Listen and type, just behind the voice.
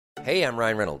Hey, I'm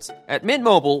Ryan Reynolds. At Mint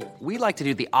Mobile, we like to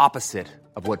do the opposite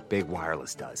of what Big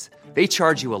Wireless does. They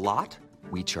charge you a lot,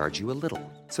 we charge you a little.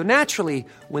 So naturally,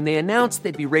 when they announced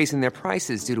they'd be raising their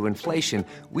prices due to inflation,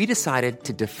 we decided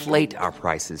to deflate our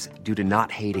prices due to not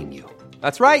hating you.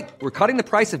 That's right. We're cutting the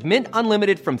price of Mint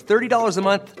Unlimited from $30 a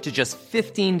month to just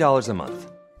 $15 a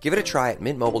month. Give it a try at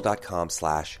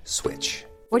mintmobile.com/switch.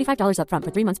 $45 up front for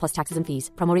 3 months plus taxes and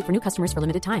fees. Promo rate for new customers for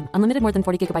limited time. Unlimited more than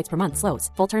 40 gigabytes per month. Slows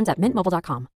full terms at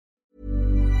mintmobile.com.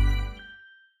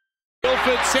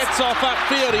 Ilford sets off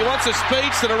upfield. He wants a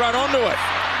speedster to run onto it.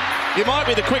 He might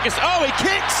be the quickest. Oh, he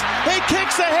kicks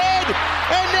ahead.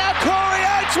 And now Corey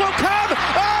Oates will come.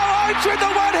 Oh, Oates with the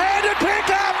one-handed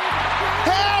pickup.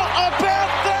 How about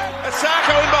that?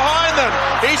 Asako in behind them.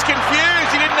 He's confused.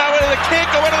 He didn't know whether to kick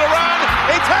or whether to run.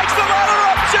 He takes the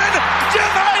lower option.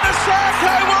 Jermaine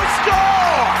Asako will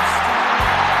score.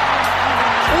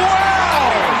 Wow.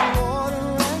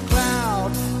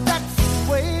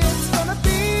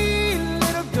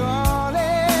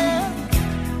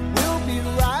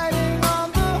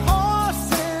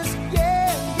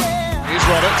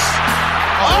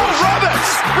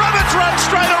 Roberts runs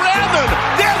straight around them,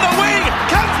 down the wing,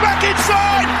 comes back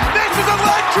inside. This is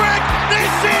electric.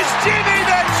 This is Jimmy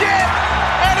the Jet,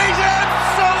 and he's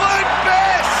absolute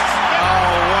best.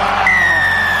 Oh, wow.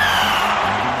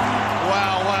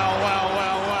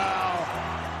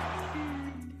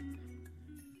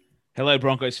 Hello,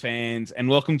 Broncos fans, and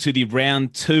welcome to the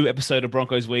round 2 episode of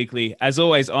Broncos Weekly. As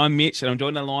always, I'm Mitch, and I'm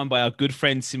joined on the line by our good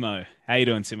friend Simo. How you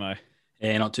doing, Simo?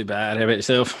 Yeah, not too bad. How about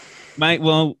yourself? Mate,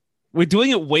 well, we're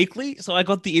doing it weekly, so I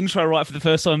got the intro right for the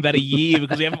first time in about a year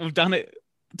because we've done it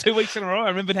 2 weeks in a row. I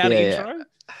remembered how the intro.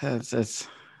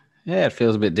 It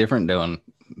feels a bit different doing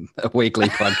a weekly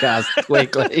podcast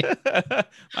weekly.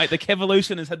 Mate, the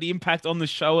Kevolution has had the impact on the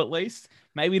show at least.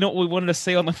 Maybe not what we wanted to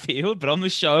see on the field, but on the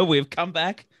show, we've come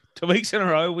back 2 weeks in a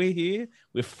row. We're here.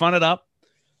 We've fun it up.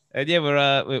 And yeah,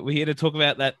 we're here to talk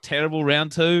about that terrible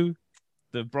round 2,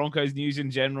 the Broncos news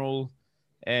in general,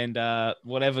 and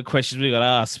whatever questions we got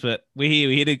asked. But we're here.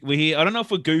 I don't know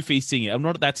if we're goofy singing. I'm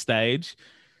not at that stage,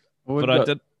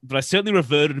 but I certainly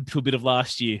reverted to a bit of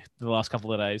last year, the last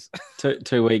couple of days.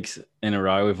 2 weeks in a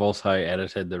row. We've also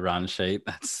edited the run sheet.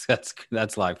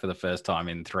 That's like for the first time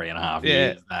in 3.5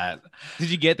 years.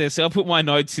 Did you get there? So I put my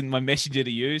notes in my messenger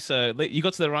to you. So you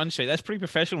got to the run sheet. That's pretty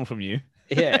professional from you.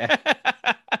 Yeah.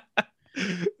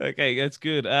 Okay, that's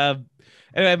good.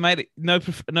 Anyway, mate, no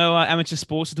amateur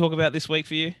sports to talk about this week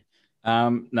for you?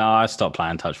 No, I stopped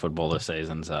playing touch football this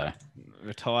season, so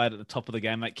retired at the top of the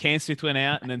game, mate. Cam Smith went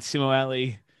out, and then Simo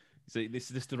Ali. So this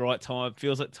is just the right time.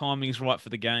 Feels like timing's right for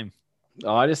the game.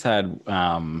 I just had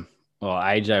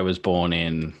AJ was born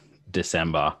in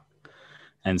December,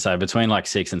 and so between like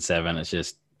 6 and 7, it's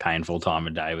just painful time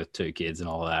of day with 2 kids and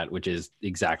all of that, which is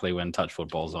exactly when touch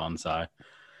football's on. So I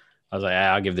was like,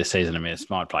 I'll give this season a miss.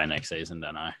 Might play next season,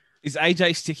 don't know. Is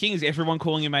AJ sticking? Is everyone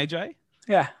calling him AJ?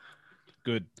 Yeah.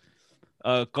 Good.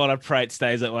 Oh, God, I pray it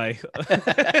stays that way.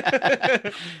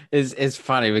 It's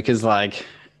funny because, like,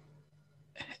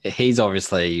 he's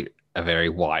obviously a very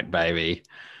white baby.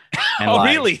 And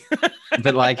really?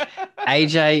 But, like,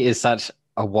 AJ is such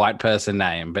a white person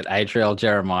name, but Adriel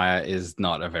Jeremiah is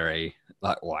not a very,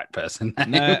 like, white person name.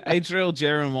 No, Adriel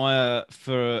Jeremiah,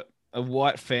 for a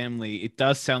white family, it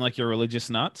does sound like you're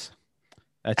religious nuts.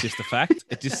 That's just a fact.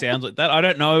 It just sounds like that. I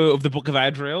don't know of the Book of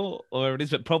Adriel or whatever it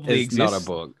is, but probably it's exists. Not a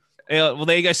book. Yeah, well,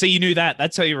 there you go. So you knew that.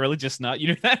 That's how you're religious nut. You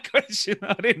knew that question.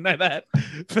 I didn't know that.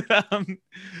 But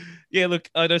yeah, look,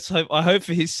 I hope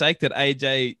for his sake that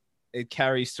AJ it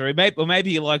carries through.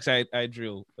 Maybe he likes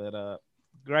Adriel, but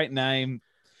great name.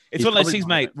 It's one of those things,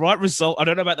 mate. Right result. I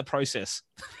don't know about the process.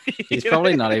 He's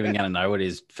probably not even going to know what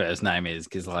his first name is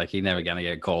because, like, he's never going to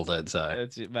get called it. So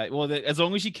that's it, mate. Well, as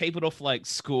long as you keep it off like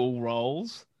school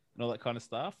roles and all that kind of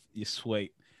stuff, you're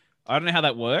sweet. I don't know how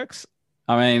that works.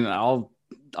 I mean, I'll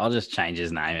just change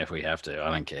his name if we have to.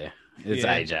 I don't care. It's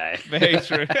AJ. Very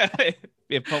true.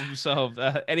 Yeah, problem solved.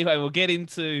 Anyway, we'll get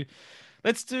into.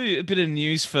 Let's do a bit of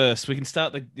news first. We can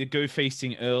start the go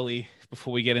feasting early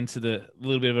before we get into the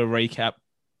little bit of a recap.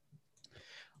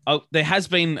 Oh, there has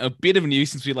been a bit of news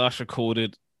since we last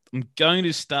recorded. I'm going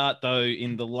to start, though,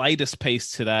 in the latest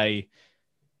piece today.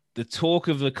 The talk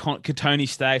of the Kotoni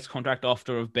Staggs contract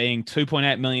offer of being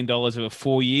 $2.8 million over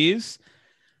 4 years,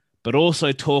 but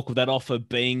also talk of that offer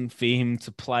being for him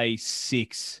to play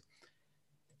 6.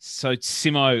 So,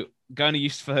 Simo, going to you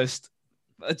first.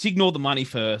 Let's ignore the money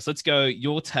first. Let's go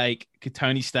your take,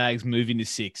 Kotoni Staggs moving to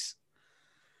 6.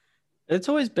 It's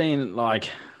always been like...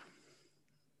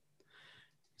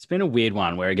 It's been a weird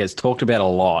one where it gets talked about a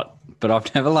lot, but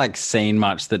I've never seen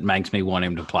much that makes me want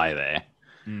him to play there.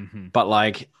 But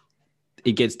like,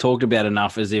 it gets talked about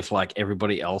enough as if like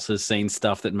everybody else has seen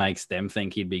stuff that makes them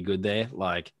think he'd be good there.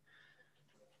 Like,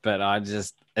 but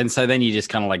and so then you just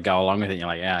kind of like go along with it. You're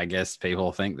like, yeah, I guess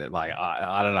people think that. Like,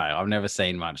 I don't know. I've never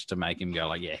seen much to make him go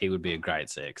like, yeah, he would be a great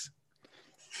 6.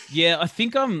 Yeah, I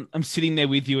think I'm sitting there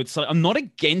with you. It's like I'm not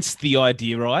against the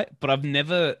idea, right? But I've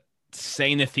never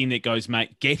seen a thing that goes,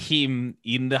 mate, get him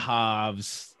in the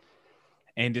halves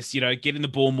and just, getting the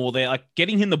ball more there. Like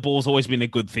getting him the ball's always been a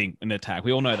good thing in attack.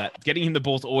 We all know that. Getting him the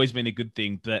ball's always been a good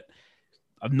thing, but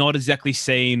I've not exactly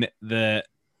seen the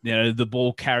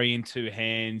ball carry in 2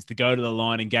 hands, to go to the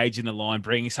line, engage in the line,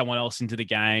 bringing someone else into the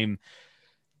game,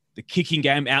 the kicking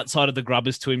game outside of the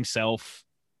grubbers to himself.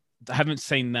 I haven't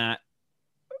seen that.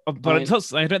 But I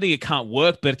don't think it can't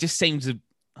work, but it just seems,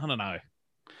 I don't know.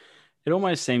 It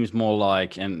almost seems more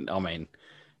like, and I mean,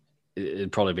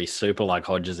 it'd probably be super like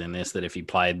Hodges in this, that if he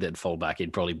played that fullback,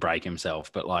 he'd probably break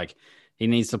himself. But like, he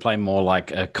needs to play more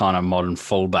like a kind of modern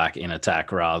fullback in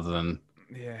attack rather than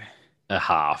a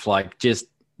half. Like, just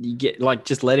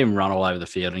let him run all over the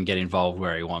field and get involved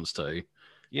where he wants to,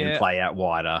 and play out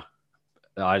wider.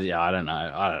 I don't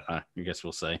know. I guess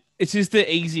we'll see. It's just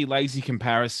the easy, lazy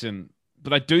comparison.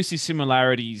 But I do see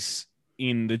similarities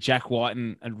in the Jack White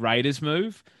and Raiders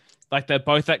move. Like they're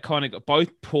both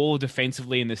both poor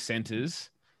defensively in the centers.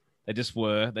 They just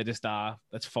are.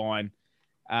 That's fine.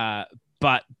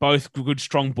 But both good,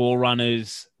 strong ball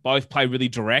runners, both play really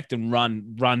direct and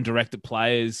run direct at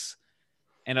players.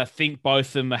 And I think both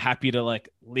of them are happy to like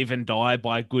live and die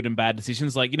by good and bad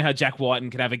decisions. Like, how Jack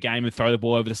Whiten can have a game and throw the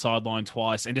ball over the sideline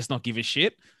twice and just not give a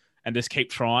shit. And just keep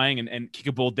trying and kick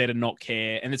a ball dead and not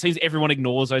care. And it seems everyone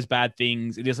ignores those bad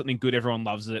things. It is something good. Everyone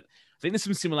loves it. I think there's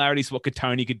some similarities to what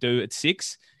Katoni could do at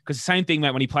 6. Because the same thing,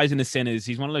 mate, when he plays in the centers,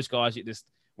 he's one of those guys that just,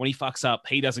 when he fucks up,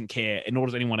 he doesn't care, and nor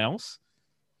does anyone else.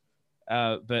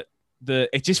 But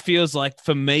it just feels like,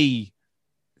 for me,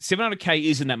 $700K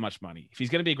isn't that much money. If he's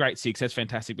going to be a great 6, that's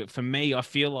fantastic. But for me, I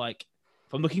feel like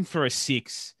if I'm looking for a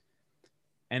 6,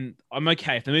 and I'm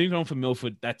okay. If they're moving on from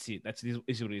Milford, that's it. That's what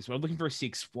it is. But I'm looking for a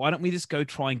 6. Why don't we just go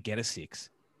try and get a 6?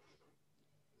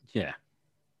 Yeah.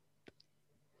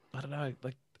 I don't know.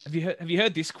 Like, have you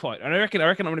heard this quote? I reckon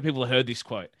how many people have heard this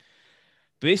quote.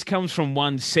 But this comes from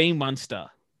one C. Munster,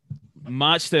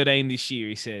 March 13 this year.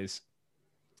 He says,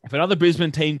 "If another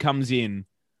Brisbane team comes in,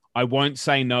 I won't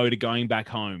say no to going back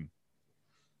home.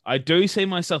 I do see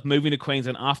myself moving to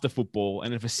Queensland after football,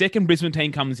 and if a second Brisbane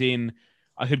team comes in,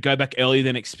 I could go back earlier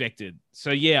than expected.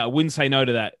 So, yeah, I wouldn't say no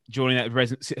to that, joining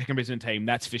that second Brisbane team.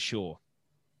 That's for sure."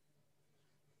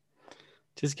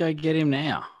 Just go get him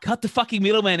now. Cut the fucking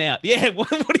middleman out. Yeah,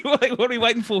 what are we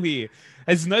waiting for here?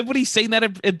 Has nobody seen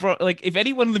that? Like, if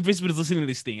anyone in the Brisbane is listening to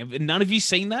this thing, have none of you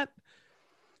seen that?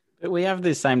 We have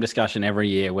this same discussion every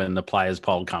year when the players'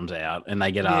 poll comes out and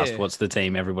they get asked what's the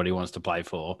team everybody wants to play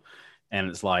for. And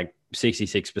it's like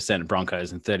 66%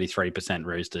 Broncos and 33%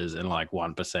 Roosters and like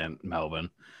 1% Melbourne.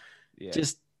 Yeah.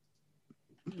 Just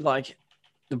like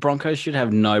the Broncos should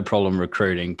have no problem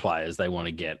recruiting players they want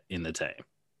to get in the team.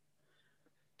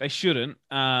 They shouldn't.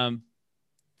 I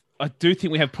do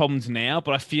think we have problems now,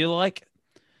 but I feel like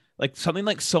something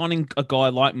like signing a guy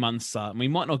like Munster, and we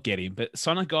might not get him, but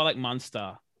signing a guy like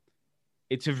Munster,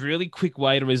 it's a really quick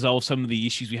way to resolve some of the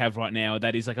issues we have right now.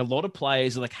 That is, like, a lot of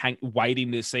players are like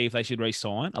waiting to see if they should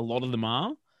re-sign. A lot of them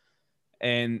are.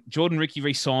 And Jordan Ricky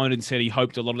re-signed and said he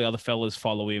hoped a lot of the other fellas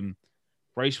follow him.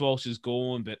 Reece Walsh is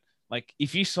gone, but like,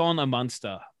 if you sign a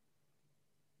Munster,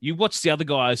 you watch the other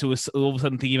guys who are all of a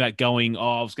sudden thinking about going,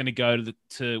 I was going to go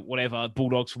to whatever,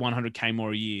 Bulldogs for $100K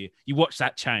more a year. You watch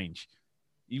that change.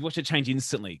 You watch it change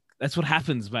instantly. That's what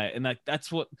happens, mate. And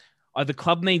that's what the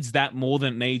club needs, that more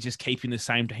than it needs just keeping the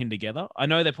same team together. I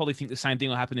know they probably think the same thing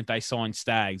will happen if they sign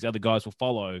Stags. The other guys will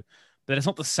follow. But it's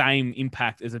not the same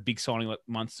impact as a big signing like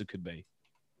Munster could be.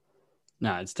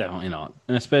 No, it's definitely not.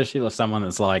 And especially with someone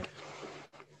that's like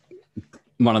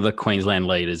one of the Queensland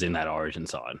leaders in that Origin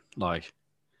side. Like,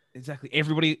 exactly.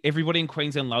 Everybody in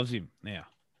Queensland loves him now.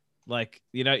 Like,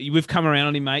 we've come around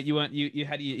on him, mate. You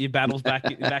had your battles back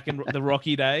in the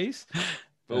Rocky days,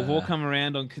 but we've all come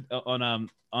around on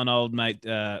old mate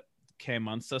Cam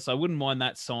Munster. So I wouldn't mind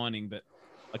that signing, but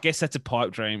I guess that's a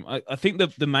pipe dream. I think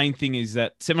the main thing is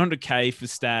that $700K for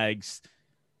Stags,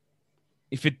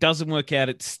 if it doesn't work out,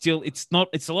 it's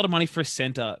a lot of money for a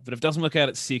centre, but if it doesn't work out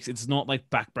at 6, it's not like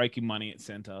backbreaking money at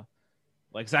centre.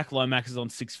 Like, Zach Lomax is on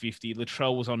 650.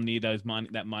 Latrell was on near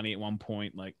that money at one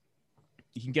point. Like,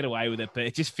 you can get away with it, but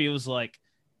it just feels like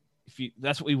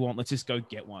that's what we want. Let's just go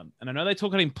get one. And I know they talk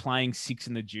about him playing 6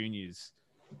 in the juniors.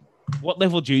 What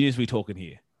level juniors are we talking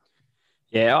here?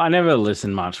 Yeah, I never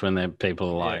listen much when people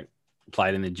are like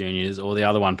played in the juniors, or the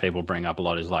other one people bring up a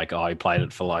lot is like, oh, he played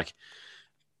it for like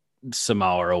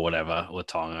Samoa or whatever, or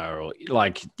Tonga, or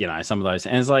like, you know, some of those.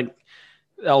 And it's like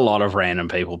a lot of random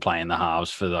people playing the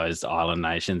halves for those island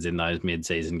nations in those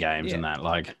mid-season games and that.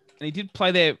 Like, and he did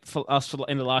play there for us for the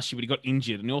end of last year, but he got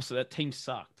injured, and also that team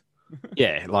sucked.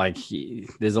 yeah, like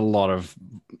there's a lot of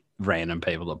random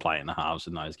people that play in the halves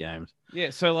in those games. Yeah,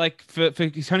 so like for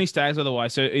Tony Staggs,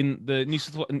 otherwise, so in the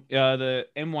the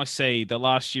NYC, the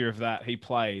last year of that, he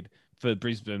played for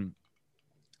Brisbane,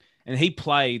 and he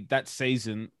played that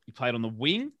season. He played on the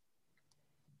wing,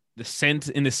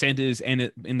 in the centers,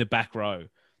 and in the back row.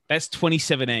 That's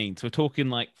 2017. So we're talking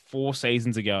like 4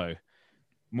 seasons ago,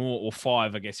 more, or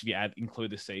 5, I guess, if you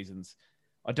include the seasons.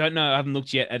 I don't know. I haven't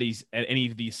looked yet at any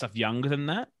of the stuff younger than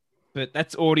that, but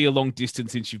that's already a long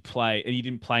distance since you played, and you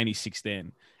didn't play any 6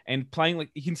 then. And playing,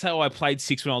 like, you can say, oh, I played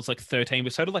 6 when I was like 13,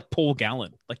 but so did like Paul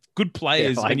Gallen, like good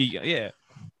players.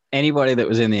 Anybody that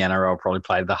was in the NRL probably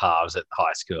played the halves at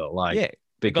high school, like,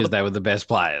 because they were the best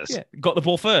players. Yeah, got the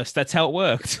ball first. That's how it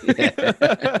worked.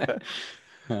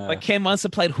 Like Cam Munster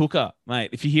played hooker,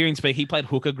 mate. If you hear him speak, he played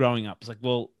hooker growing up. It's like,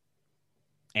 well,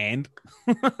 and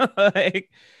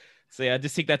so yeah, I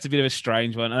just think that's a bit of a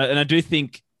strange one. And I do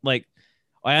think, like,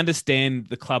 I understand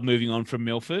the club moving on from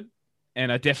Milford, and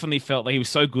I definitely felt like he was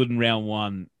so good in round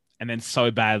 1 and then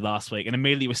so bad last week, and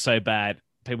immediately was so bad,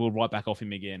 people would right back off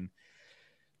him again.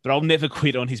 But I'll never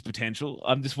quit on his potential.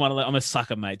 I'm a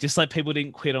sucker, mate. Just like people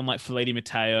didn't quit on like Felipe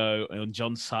Mateo or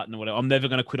John Sutton or whatever. I'm never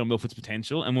going to quit on Milford's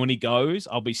potential. And when he goes,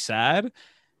 I'll be sad,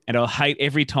 and I'll hate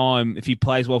every time if he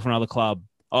plays well for another club.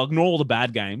 I'll ignore all the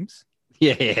bad games.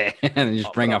 Yeah, and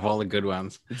just bring up all the good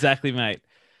ones. Exactly, mate.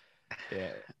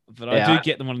 Yeah, but I do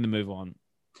get them wanting to move on.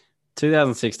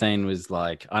 2016 was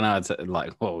like, I know it's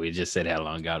like, well, we just said how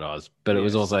long ago it was, but it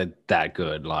was also that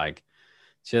good. Like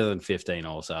 2015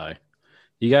 also.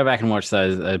 You go back and watch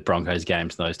those Broncos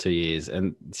games those 2 years,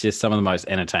 and it's just some of the most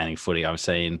entertaining footy I've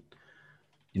seen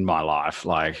in my life.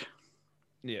 Like,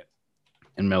 yeah.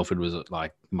 And Milford was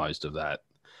like most of that.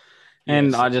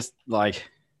 And I just like,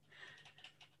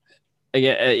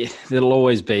 yeah, there'll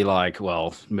always be like,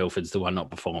 well, Milford's the one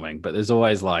not performing, but there's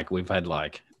always like, we've had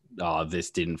like, oh, this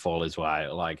didn't fall his way.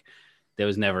 Like, there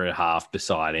was never a half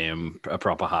beside him, a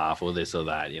proper half, or this or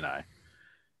that, you know.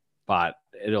 But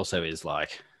it also is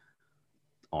like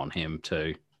on him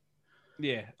too.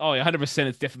 Yeah. Oh, 100%.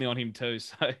 It's definitely on him too.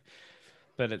 So,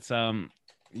 but it's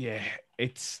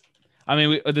it's. I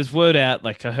mean, there's word out.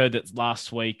 Like, I heard that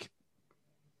last week,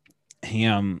 he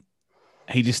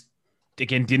just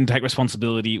again didn't take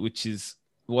responsibility, which is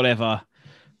whatever.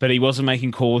 But he wasn't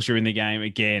making calls during the game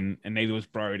again, and neither was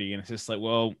Brody. And it's just like,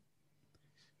 well,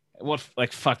 what?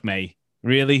 Like, fuck me,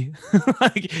 really?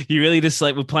 Like, you really just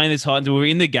like, we're playing this hard, and we're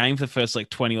in the game for the first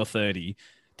like 20 or 30,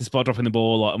 despite dropping the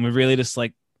ball a lot, and we're really just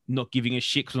like not giving a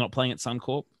shit because we're not playing at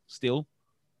Suncorp still.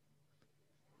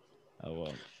 Oh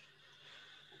well,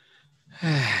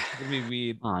 it'll be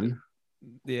weird. Fun.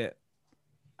 Yeah.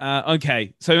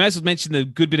 Okay, so as I mentioned, the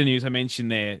good bit of news I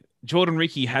mentioned there, Jordan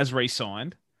Ricky has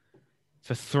re-signed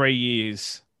for 3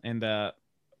 years, and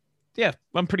yeah,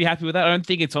 I'm pretty happy with that. I don't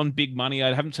think it's on big money.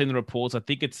 I haven't seen the reports. I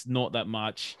think it's not that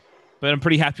much, but I'm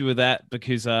pretty happy with that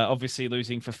because obviously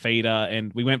losing Fifita,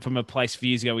 and we went from a place a few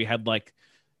years ago. We had like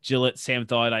Gillett, Sam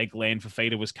Thaiday, Glenn,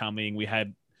 Fifita was coming. We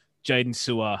had Jaden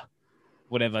Sewer,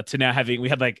 whatever, to now having, we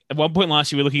had like, at one point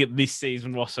last year, we were looking at this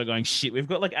season roster going, shit, we've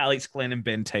got like Alex Glenn and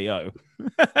Ben Teo.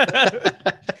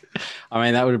 I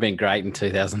mean, that would have been great in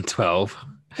 2012.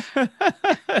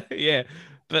 Yeah,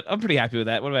 but I'm pretty happy with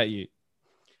that. What about you?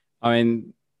 I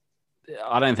mean,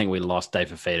 I don't think we lost Dave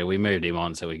Fifita. We moved him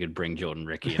on so we could bring Jordan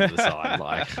Ricky into the side.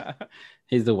 Like,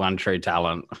 he's the one true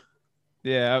talent.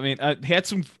 Yeah, I mean, he had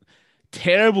some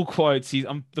terrible quotes. He's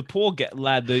the poor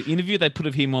lad. The interview they put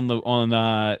of him on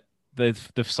the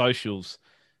socials,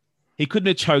 he couldn't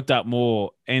have choked up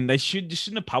more, and they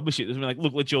shouldn't have published it. They've been like,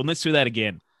 look, Jordan, let's do that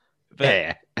again. But,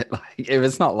 yeah, like, if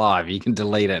it's not live, you can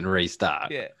delete it and restart.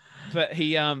 Yeah, but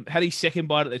he had his second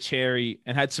bite at the cherry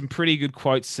and had some pretty good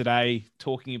quotes today,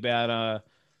 talking about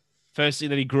firstly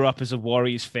that he grew up as a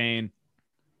Warriors fan,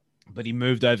 but he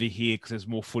moved over here because there's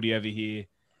more footy over here,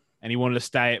 and he wanted to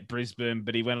stay at Brisbane,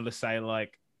 but he wanted to say,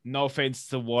 like, no offense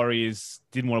to Warriors,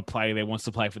 didn't want to play there, wants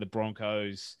to play for the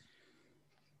Broncos.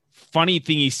 Funny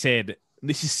thing he said,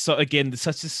 this is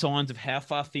such a signs of how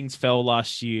far things fell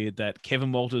last year that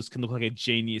Kevin Walters can look like a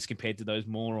genius compared to those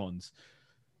morons.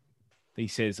 He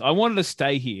says, I wanted to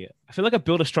stay here. I feel like I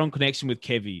built a strong connection with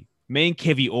Kevy. Me and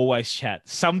Kevy always chat.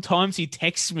 Sometimes he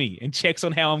texts me and checks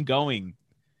on how I'm going.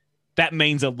 That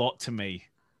means a lot to me.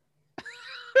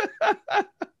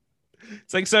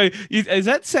 It's like, so is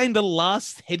that saying the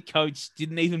last head coach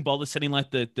didn't even bother sending like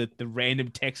the random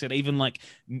text that even like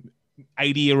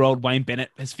 80-year-old Wayne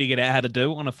Bennett has figured out how to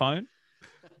do on a phone?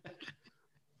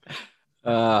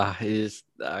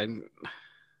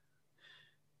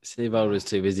 Steve Old was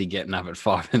too busy getting up at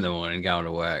 5 a.m. going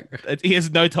to work. He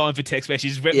has no time for text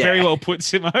messages. Very well put,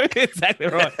 Simo. Exactly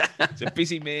right. He's a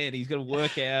busy man. He's got to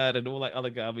work out and all that other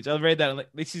garbage. I read that. I'm like,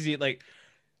 this is it. Like,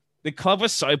 the club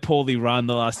was so poorly run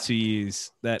the last 2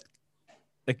 years that,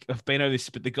 like, I've been over this,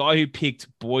 but the guy who picked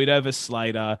Boyd over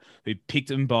Slater, who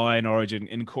picked him by an Origin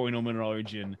and Corey Norman in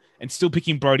Origin, and still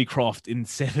picking Brodie Croft in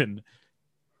 7,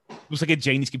 looks like a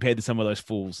genius compared to some of those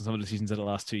fools and some of the decisions of the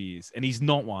last 2 years. And he's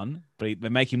not one, but they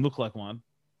make him look like one.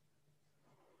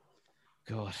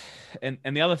 God. And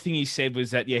the other thing he said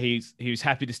was that, he was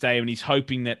happy to stay and he's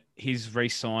hoping that his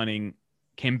re-signing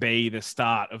can be the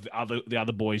start of the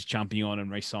other boys jumping on and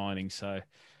re-signing. So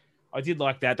I did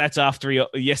like that. That's after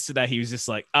yesterday he was just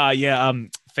like,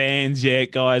 fans,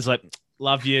 guys, like,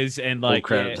 love yous. And like, all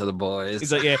credit to the boys.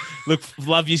 He's like, look,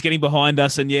 love yous getting behind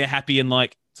us and happy. And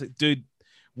like, dude,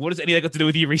 what does any of that got to do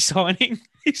with you re-signing?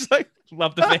 He's like,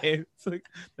 love the fans. It's like,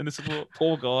 and this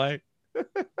poor guy.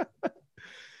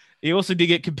 He also did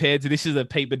get compared to, this is a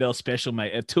Pete Bedell special,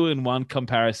 mate, a 2-in-1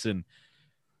 comparison.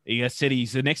 He said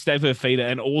he's the next Dave Fifita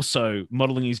and also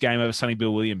modelling his game over Sonny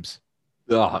Bill Williams.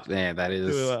 Oh, man, that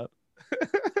is...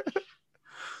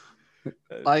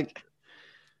 like...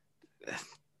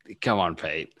 Come on,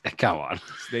 Pete. Come on.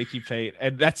 Sneaky Pete.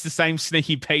 And that's the same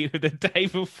Sneaky Pete who the day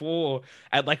before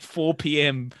at like 4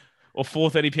 p.m. or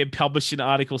 4:30 p.m. published an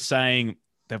article saying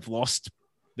they've lost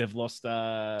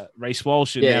Reece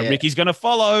Walsh and now Ricky's going to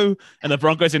follow. And the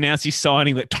Broncos announced he's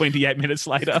signing like 28 minutes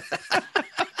later.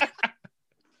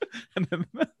 And then,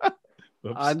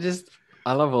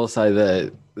 I love also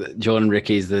the Jordan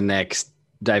Ricky's the next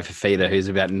Dave Fifita, who's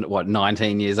about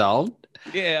 19 years old.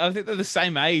 Yeah, I think they're the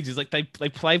same age. It's like they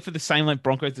play for the same like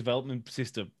Broncos development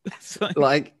system.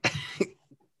 Like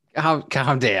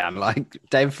calm down. Like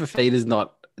Dave Fifita's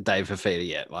not Dave Fifita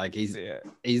yet. Like he's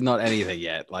not anything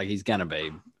yet. Like he's gonna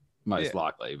be most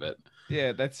likely, but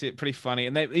yeah, that's it. Pretty funny.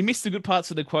 And he missed the good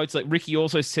parts of the quotes. Like Ricky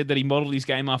also said that he modelled his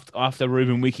game after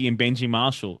Ruben Wiki and Benji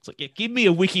Marshall. It's like, give me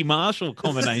a Wiki Marshall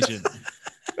combination.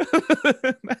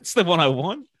 That's the one I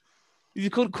want.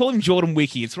 You call him Jordan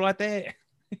Wiki. It's right there.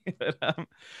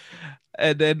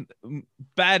 And then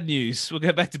bad news. We'll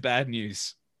go back to bad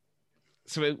news.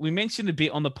 So we mentioned a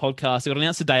bit on the podcast. It got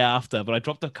announced the day after, but I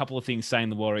dropped a couple of things saying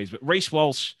the Warriors. But Reece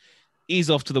Walsh is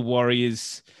off to the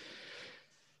Warriors.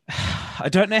 I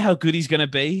don't know how good he's going to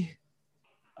be.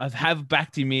 I have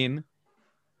backed him in.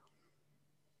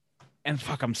 And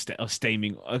fuck, I'm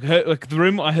steaming. I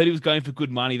heard he was going for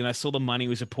good money. Then I saw the money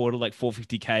was reported like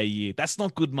 $450K a year. That's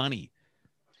not good money.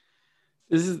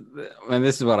 This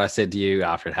is what I said to you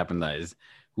after it happened, though, is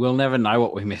we'll never know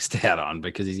what we missed out on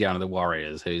because he's going to the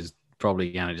Warriors, who's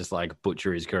probably going to just like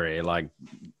butcher his career like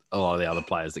a lot of the other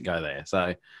players that go there.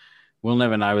 So we'll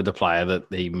never know with the player that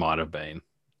he might have been.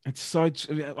 It's so,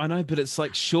 I know, but it's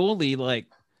like, surely like,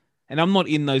 and I'm not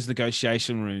in those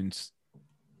negotiation rooms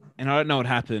and I don't know what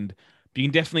happened, but you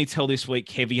can definitely tell this week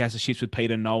Kevy has a shift with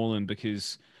Peter Nolan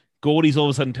because Gordy's all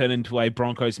of a sudden turned into a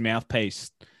Broncos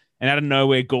mouthpiece. And out of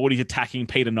nowhere, Gordy's attacking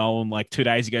Peter Nolan like 2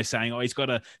 days ago saying, he's got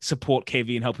to support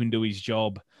Kevy and help him do his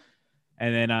job.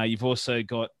 And then you've also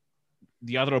got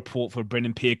the other report for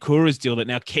Brendan Piakura's deal that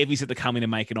now Kevy's had to come in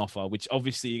and make an offer, which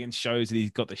obviously again shows that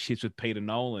he's got the shits with Peter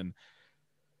Nolan.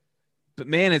 But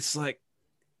man, it's like,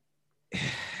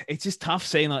 it's just tough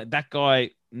seeing like that guy,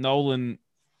 Nolan,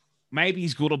 maybe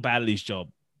he's good or bad at his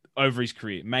job over his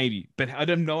career, maybe. But I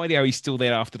have no idea how he's still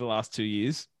there after the last 2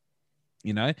 years,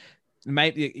 you know?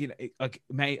 Maybe, I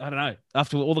don't know,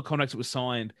 after all the contracts that were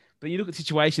signed, but you look at the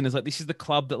situation, it's like, this is the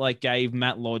club that like gave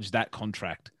Matt Lodge that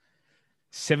contract,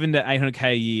 $700 to $800K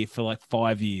a year for like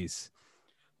 5 years.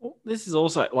 Well, this is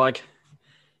also like,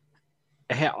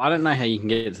 I don't know how you can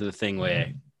get to the thing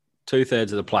where 2/3 of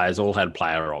the players all had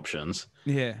player options.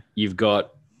 Yeah. You've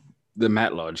got the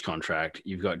Matt Lodge contract,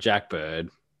 you've got Jack Bird,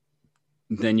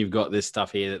 then you've got this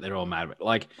stuff here that they're all mad about.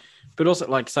 Like, but also,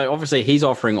 like, so obviously he's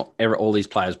offering all these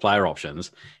players player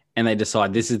options, and they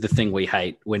decide this is the thing we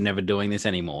hate. We're never doing this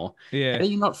anymore. Yeah. How do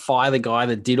you not fire the guy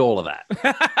that did all of that?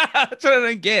 That's what I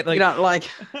don't get. Like,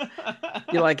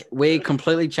 you're like, we're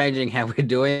completely changing how we're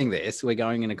doing this. We're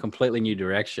going in a completely new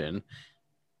direction.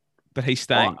 But he's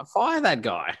staying. Fire that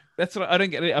guy. That's what I don't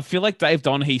get. I feel like Dave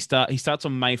Don, he starts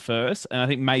on May 1st, and I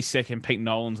think May 2nd, Pete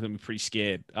Nolan's going to be pretty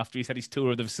scared after he's had his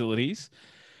tour of the facilities.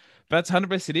 But that's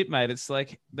 100% it, mate. It's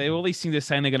like all these things they're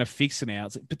saying they're going to fix it now.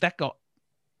 It's like,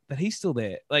 but that he's still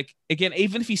there. Like, again,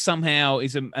 even if he somehow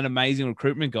is an amazing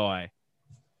recruitment guy,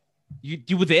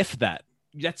 you were there for that.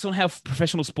 That's not how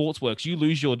professional sports works. You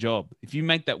lose your job. If you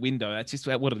make that window, that's just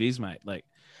what it is, mate. Like,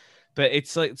 but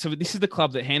it's like, so this is the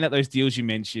club that handed out those deals you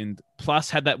mentioned, plus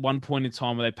had that one point in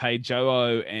time where they paid Joe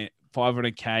O and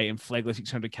 $500K and Flegler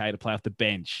 $600K to play off the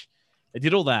bench. They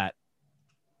did all that.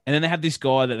 And then they have this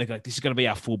guy that they're like, this is going to be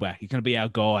our fullback. He's going to be our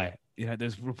guy. You know,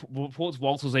 there's reports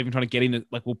Waltz was even trying to get in,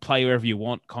 like, we'll play wherever you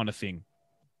want kind of thing.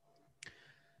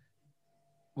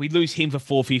 We lose him for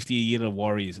 $450 a year to the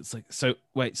Warriors. It's like, so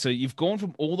wait, so you've gone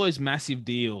from all those massive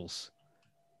deals.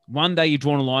 One day you've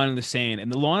drawn a line in the sand,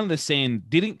 and the line in the sand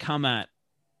didn't come at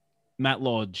Matt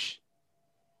Lodge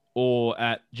or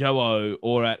at Joe O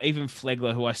or at even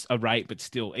Flegler, who I rate, but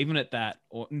still, even at that,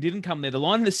 or didn't come there. The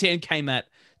line in the sand came at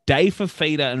Dave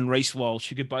Fifita and Reece Walsh,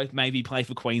 who could both maybe play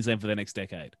for Queensland for the next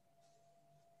decade.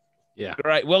 Yeah.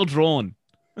 Great. Well drawn.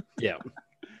 Yeah.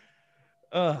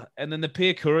 And then the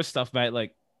Pia Kura stuff, mate,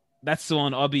 like, that's the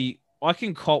one I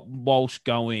can cop Walsh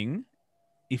going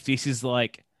if this is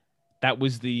like, that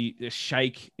was the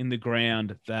shake in the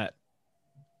ground that,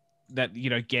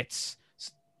 you know, gets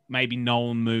maybe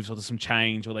Nolan moves or there's some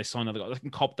change or they sign another guy. I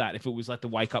can cop that if it was like the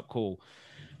wake up call.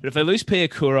 But if they lose Pia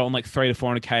Kura on like $300 to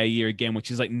 $400K a year again, which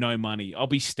is like no money, I'll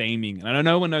be steaming. And I know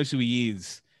no one knows who he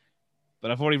is, but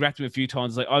I've already rapped him a few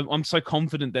times. Like, I'm so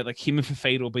confident that like him and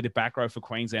Fifita will be the back row for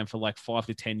Queensland for like 5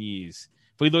 to 10 years.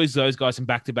 If we lose those guys in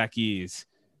back-to-back years,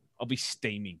 I'll be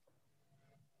steaming.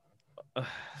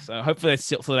 So hopefully that's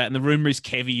still for that. And the rumor is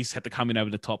Kevy's had to come in over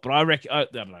the top. But I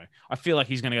don't know. I feel like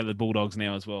he's going to go to the Bulldogs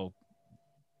now as well.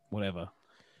 Whatever.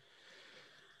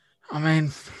 I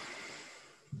mean,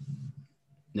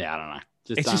 yeah, I don't know.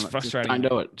 It's just frustrating. Just don't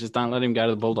do it. Just don't let him go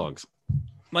to the Bulldogs.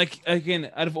 Like,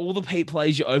 again, out of all the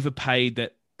players you overpaid,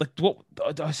 that, like, what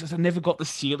I never got the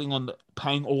ceiling on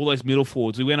paying all those middle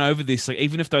forwards. We went over this. Like,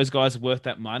 even if those guys are worth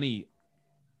that money,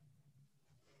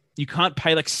 you can't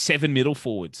pay like 7 middle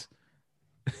forwards.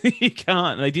 You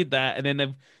can't. And they did that, and then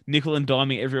they've nickel and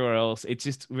diming everywhere else. It's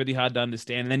just really hard to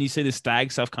understand. And then you see the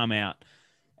Staggs stuff come out,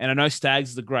 and I know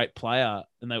Staggs is a great player,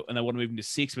 and they want to move him to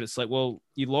 6, but it's like, well,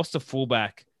 you lost a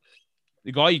fullback.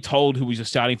 The guy you told who was your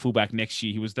starting fullback next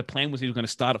year, the plan was he was going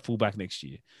to start at fullback next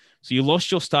year. So you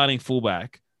lost your starting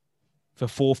fullback for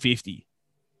 $450,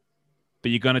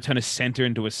 but you're going to turn a center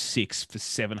into a 6 for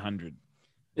 $700.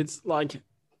 It's like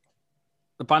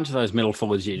a bunch of those middle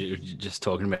forwards you were just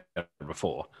talking about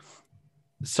before.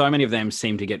 So many of them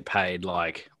seem to get paid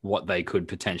like what they could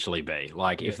potentially be.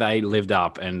 Like, if they lived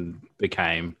up and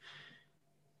became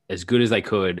as good as they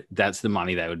could, that's the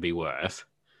money they would be worth.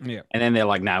 Yeah. And then they're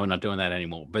like, no, we're not doing that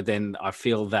anymore. But then I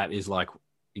feel that is like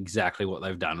exactly what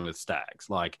they've done with Staggs.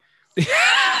 Like,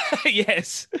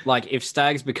 yes. Like, if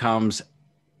Staggs becomes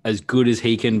as good as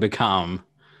he can become,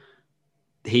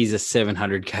 he's a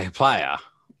 $700K player.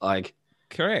 Like,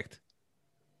 correct.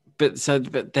 But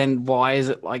then why is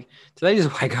it like, do they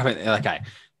just wake up and they're like, okay,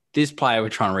 this player we're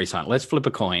trying to re-sign, let's flip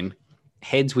a coin.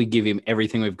 Heads, we give him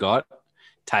everything we've got.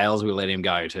 Tails, we let him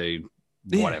go to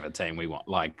whatever team we want.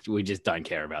 Like, we just don't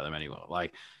care about them anymore.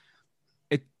 Like,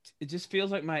 it just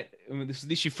feels like, mate, I mean, this is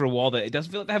the issue for a while, that it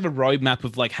doesn't feel like they have a roadmap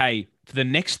of like, hey, for the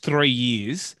next 3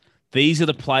 years, these are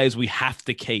the players we have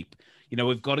to keep. You know,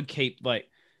 we've got to keep like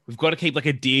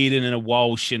a Dearden and a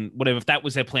Walsh and whatever. If that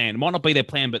was their plan, it might not be their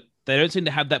plan, but they don't seem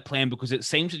to have that plan because it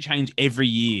seems to change every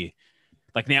year.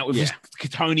 Like, now with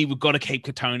Katoni, we've got to keep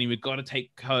Katoni, we've got to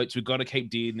take Coates, we've got to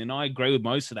keep Dearden. And I agree with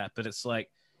most of that, but it's like,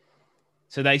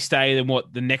 so they stay, then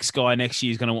what? The next guy next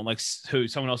year is going to want like who?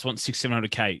 Someone else wants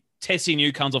 600-700K. Tessie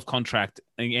New comes off contract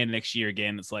again next year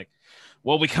again. It's like,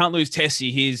 well, we can't lose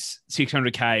Tessie. Here's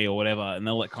 600K or whatever, and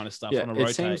all that kind of stuff. Yeah, on a rotate.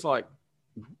 It seems like,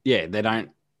 they don't.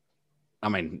 I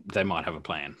mean, they might have a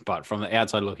plan, but from the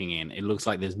outside looking in, it looks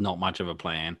like there's not much of a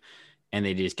plan, and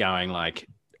they're just going like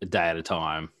a day at a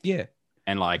time. Yeah,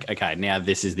 and like, okay, now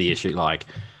this is the issue. Like,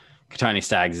 Tony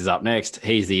Staggs is up next.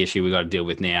 He's the issue we got to deal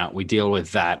with now. We deal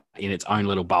with that in its own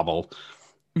little bubble.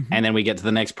 Mm-hmm. And then we get to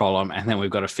the next problem, and then we've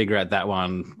got to figure out that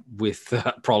one with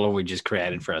the problem we just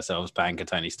created for ourselves, paying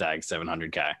Tony Staggs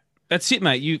 $700K. That's it,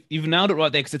 mate. You've nailed it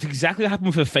right there, because it's exactly what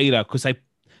happened with Fifita, because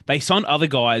they signed other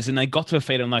guys, and they got to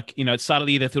Fifita, and like, you know, it started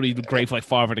the year they thought he'd agree for like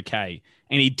 $500K,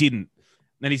 and he didn't.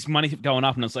 Then his money kept going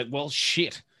up, and it's like, well,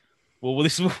 shit. Well,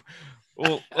 this is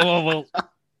well.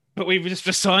 But we just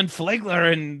signed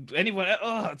Flegler and anyone.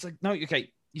 Oh, it's like, no,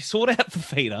 okay. You sort out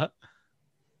Fifita.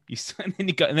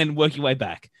 And then work your way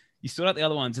back. You sort out the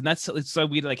other ones, and it's so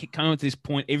weird. Like, coming to this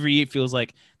point every year, it feels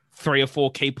like 3 or 4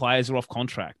 key players are off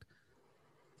contract.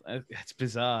 It's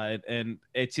bizarre, and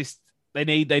it's just, they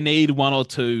need one or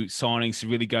two signings to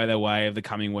really go their way over the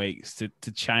coming weeks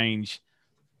to change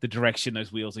the direction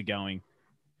those wheels are going.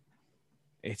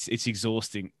 It's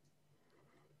exhausting.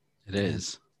 It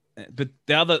is. But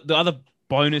the other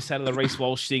bonus out of the Reece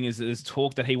Walsh thing is that there's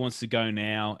talk that he wants to go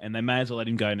now, and they may as well let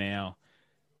him go now.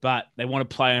 But they want a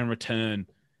player in return.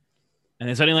 And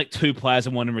there's only like 2 players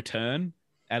I want in return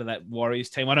out of that Warriors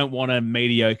team. I don't want a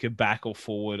mediocre back or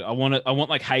forward. I want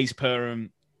like Hayes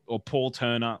Perham or Paul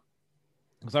Turner.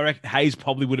 Because I reckon Hayes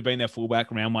probably would have been their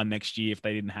fullback round 1 next year if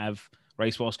they didn't have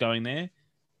Reece Walsh going there.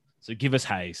 So give us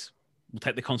Hayes. We'll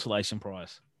take the consolation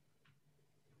prize.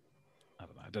 I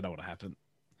don't know what happened.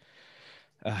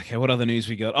 Okay, what other news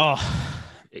we got? Oh,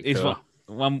 is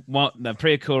one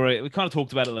Priakura. We kind of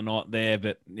talked about it or not there,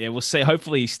 but yeah, we'll see.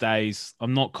 Hopefully he stays.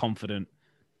 I'm not confident.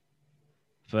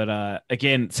 But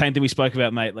again, same thing we spoke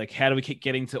about, mate. Like, how do we keep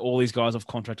getting to all these guys off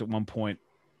contract at one point?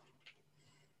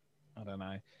 I don't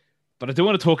know. But I do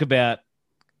want to talk about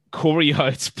Corey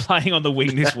Oates playing on the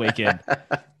wing this weekend.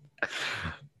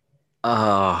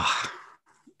 Our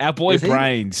boy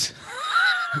Brains.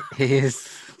 He is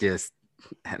just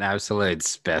an absolute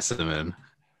specimen.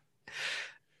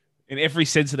 In every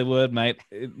sense of the word, mate.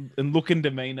 And look and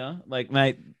demeanor. Like,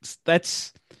 mate,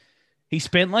 he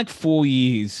spent like 4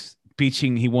 years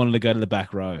bitching he wanted to go to the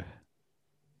back row.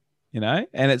 You know?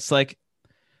 And it's like,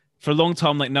 for a long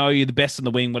time, like, no, you're the best on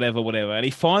the wing, whatever. And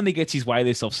he finally gets his way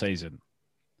this offseason.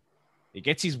 He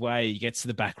gets his way. He gets to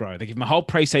the back row. They give him a whole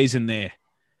preseason there.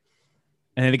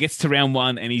 And then it gets to round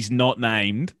 1 and he's not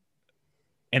named.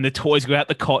 And the toys go out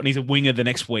the cot and he's a winger the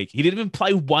next week. He didn't even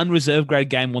play 1 reserve grade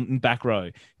game in back row.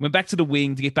 He went back to the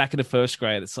wing to get back into first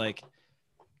grade. It's like,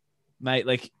 mate,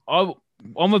 like, I'm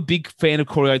a big fan of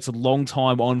Corey Oates, a long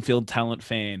time on-field talent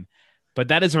fan. But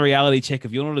that is a reality check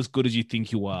if you're not as good as you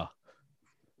think you are.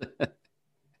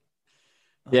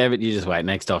 Yeah, but you just wait.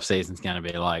 Next off season's going to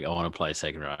be like, I want to play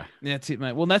second row. Yeah, that's it,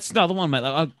 mate. Well, that's another one, mate.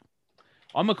 Like,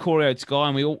 I'm a Corey Oates guy,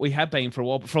 and we have been for a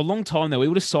while. But for a long time, though, we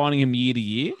were just signing him year to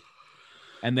year.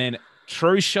 And then,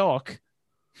 true shock,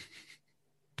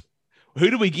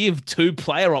 who do we give 2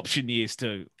 player option years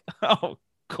to? Oh,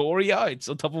 Corey Oates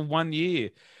on top of 1 year.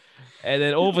 And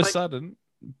then all of a sudden,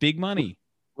 big money.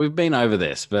 We've been over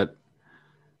this, but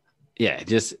yeah,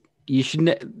 just you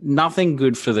should. Nothing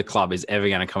good for the club is ever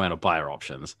going to come out of player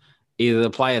options. Either the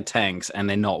player tanks and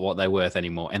they're not what they're worth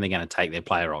anymore, and they're going to take their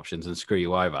player options and screw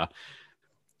you over.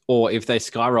 Or if they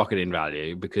skyrocket in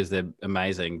value because they're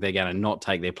amazing, they're going to not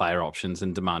take their player options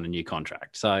and demand a new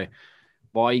contract. So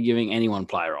why are you giving anyone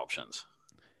player options?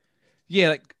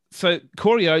 Yeah, so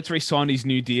Corey Oates re-signed his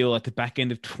new deal at the back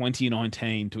end of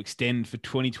 2019 to extend for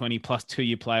 2020 plus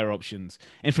 2-year player options.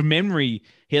 And from memory,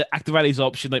 he activated his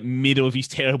option like middle of his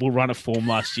terrible run of form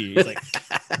last year. He's like,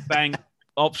 bang,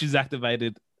 options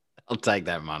activated. I'll take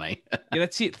that money. Yeah,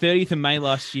 that's it. 30th of May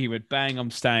last year, but bang,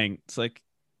 I'm staying. It's like,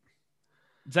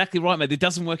 exactly right, mate. It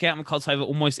doesn't work out in the club's favour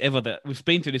almost ever. That we've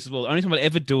been through this as well. The only time I'd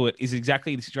ever do it is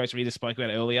exactly the situation we just spoke about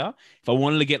earlier. If I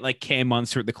wanted to get like Cam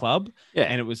Munster at the club,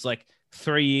 and it was like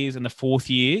 3 years and the 4th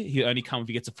year, he'd only come if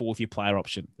he gets a 4th year player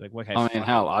option. Like, okay, I mean,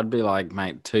 hell, I'd be like,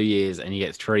 mate, 2 years and you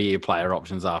get 3-year player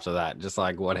options after that. Just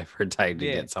like whatever it takes to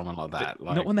get someone like that.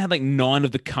 Like, not when they had like 9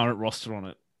 of the current roster on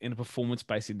it in a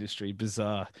performance-based industry.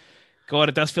 Bizarre. God,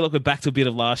 it does feel like we're back to a bit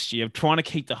of last year. I'm trying to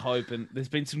keep the hope, and there's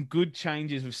been some good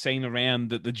changes we've seen around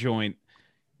the joint.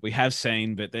 We have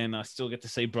seen, but then I still get to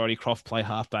see Brodie Croft play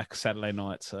halfback Saturday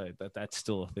night, so that's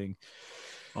still a thing.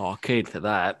 Oh, key to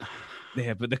that.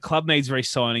 Yeah, but the club needs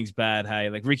re-signings bad, hey?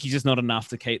 Like, Ricky's just not enough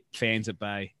to keep fans at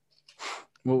bay.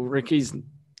 Well, Ricky's,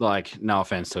 like, no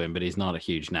offense to him, but he's not a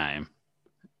huge name.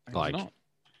 Like,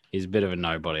 he's a bit of a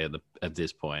nobody at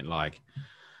this point. Like,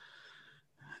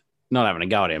 not having a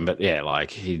go at him, but yeah, like,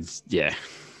 he's, yeah.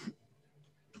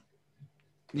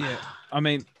 Yeah, I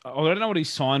mean, I don't know what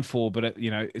he's signed for, but,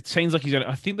 it seems like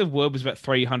I think the word was about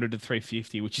 300 to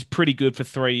 350, which is pretty good for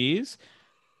 3 years.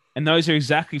 And those are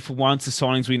exactly for once the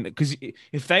signings we, because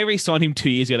if they re-signed him 2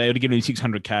 years ago, they would have given him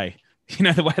 $600K. You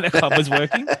know, the way the club was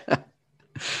working.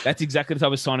 That's exactly the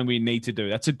type of signing we need to do.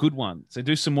 That's a good one. So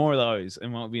do some more of those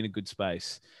and we'll be in a good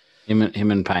space. Him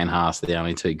and Payne Haas are the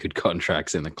only 2 good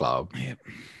contracts in the club. Yeah.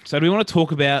 So do we want to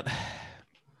talk about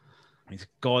his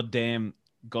goddamn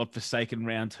godforsaken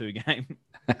round 2 game?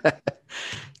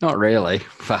 Not really,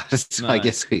 but no. I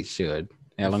guess we should.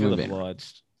 How long have we been?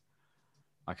 Obliged.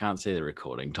 I can't see the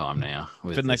recording time now.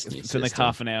 It's been like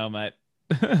half an hour, mate.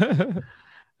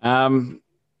 I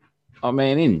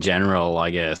mean, in general,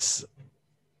 I guess,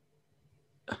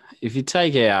 if you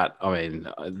take out, I mean,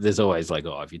 there's always like,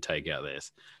 if you take out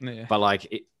this. Yeah. But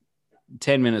like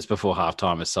 10 minutes before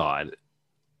halftime aside,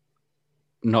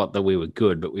 not that we were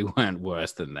good, but we weren't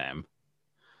worse than them.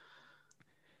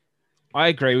 I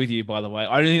agree with you, by the way.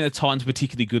 I don't think the Titans were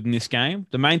particularly good in this game.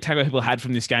 The main takeaway people had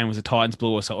from this game was the Titans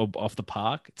blew us off the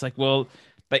park. It's like, well,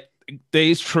 that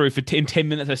is true. In 10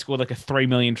 minutes, they scored like 3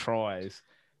 million tries.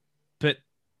 But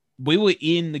we were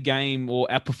in the game or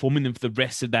outperforming them for the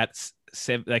rest of that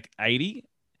 80.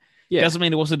 Yeah. It doesn't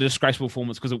mean it wasn't a disgraceful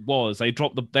performance because it was. They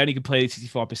only completed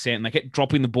 65% and they kept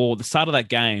dropping the ball. At the start of that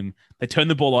game, they turned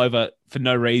the ball over for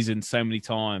no reason so many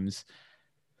times.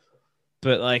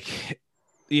 But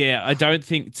yeah, I don't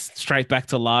think it's straight back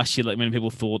to last year. Like many people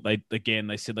thought they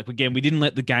said we didn't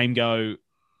let the game go.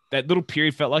 That little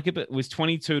period felt like it, but it was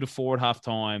 22-4 at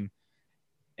halftime,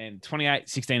 and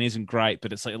 28-16 isn't great,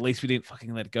 but it's like at least we didn't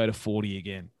fucking let it go to 40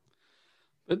 again.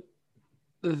 But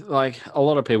like a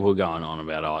lot of people were going on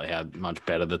about how much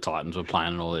better the Titans were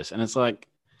playing and all this, and it's like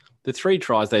the 3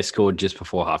 tries they scored just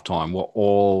before halftime were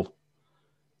all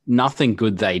nothing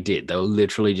good they did. They were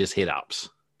literally just hit ups.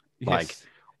 Yes.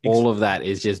 All of that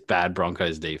is just bad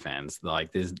Broncos defense.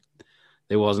 Like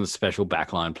there wasn't special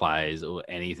backline plays or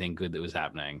anything good that was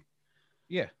happening.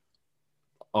 Yeah.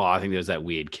 Oh, I think there was that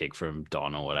weird kick from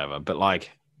Don or whatever. But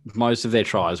most of their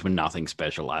tries were nothing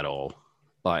special at all.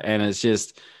 And it's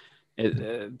just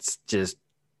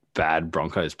bad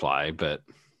Broncos play. But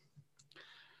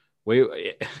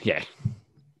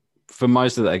for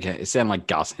most of the game, it sounded like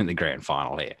Gus in the grand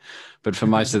final here. But for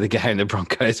most of the game, the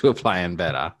Broncos were playing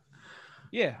better.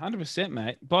 Yeah, 100%,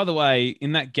 mate. By the way,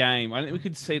 in that game, I think we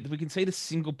can see the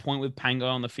single point with Pangai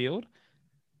on the field.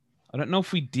 I don't know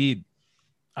if we did.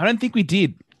 I don't think we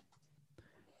did.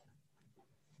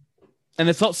 And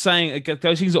it's not saying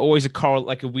those things are always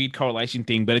a weird correlation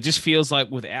thing, but it just feels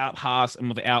like without Haas and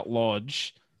without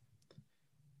Lodge,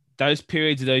 those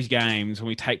periods of those games when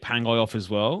we take Pangai off as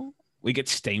well, we get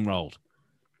steamrolled.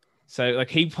 So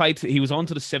he was on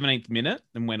to the 17th minute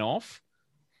and went off,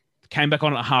 came back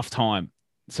on at halftime.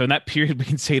 So in that period, we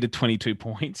conceded 22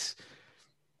 points.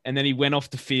 And then he went off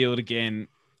the field again.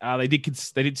 They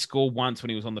did score once when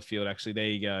he was on the field, actually. There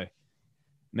you go. And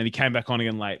then he came back on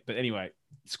again late. But anyway,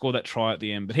 scored that try at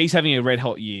the end. But he's having a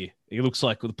red-hot year. He looks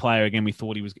like the player, again, we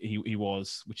thought he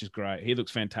was, which is great. He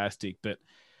looks fantastic. But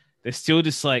there's still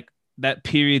just that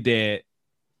period there.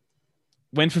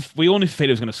 We all knew Fifita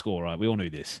was going to score, right? We all knew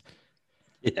this.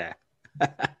 Yeah.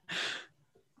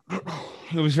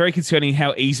 It was very concerning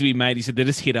how easy we made. He said they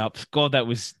just hit up. God,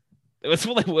 that's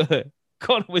what they were.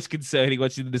 God, it was concerning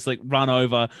watching them just run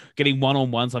over, getting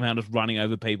one-on-one somehow, just running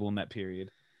over people in that period.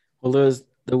 Well,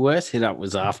 the worst hit up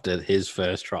was after his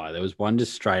first try. There was one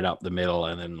just straight up the middle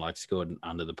and then scored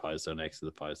under the post or next to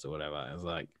the post or whatever. It was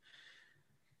like,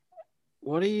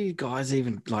 what are you guys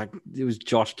even it was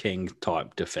Josh King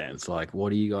type defense.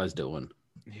 What are you guys doing?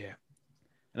 Yeah.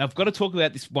 And I've got to talk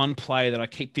about this one play that I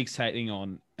keep fixating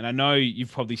on. And I know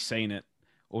you've probably seen it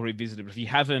or revisited, but if you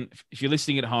haven't, if you're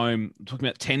listening at home, I'm talking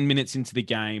about 10 minutes into the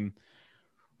game,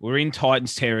 we're in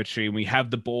Titans territory and we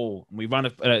have the ball. And we run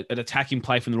an attacking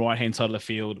play from the right-hand side of the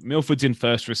field. Milford's in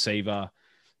first receiver,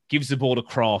 gives the ball to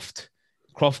Croft.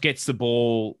 Croft gets the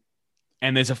ball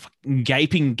and there's a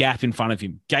gaping gap in front of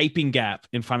him.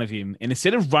 And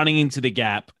instead of running into the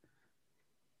gap,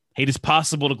 he just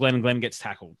passes the ball to Glenn and Glenn gets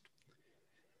tackled.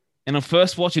 And on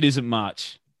first watch, it isn't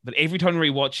much. But every time we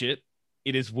rewatch it,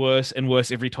 it is worse and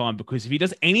worse every time because if he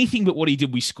does anything but what he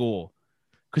did, we score.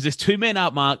 Because there's 2 men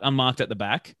unmarked at the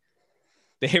back.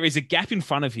 There is a gap in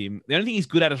front of him. The only thing he's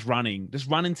good at is running. Just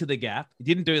run into the gap. He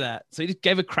didn't do that. So he just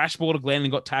gave a crash ball to Glenn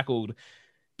and got tackled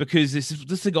because this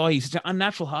is the guy. He's such an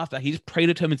unnatural halfback. He just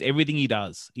predetermines everything he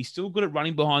does. He's still good at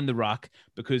running behind the ruck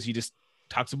because he just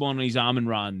tucks the ball on his arm and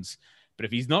runs. But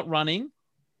if he's not running,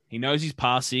 he knows he's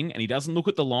passing and he doesn't look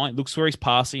at the line, looks where he's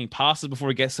passing. He passes before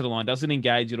he gets to the line, doesn't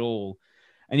engage at all.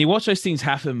 And you watch those things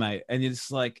happen, mate. And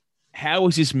it's like, how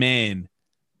is this man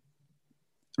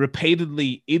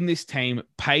repeatedly in this team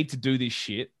paid to do this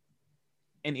shit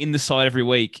and in the side every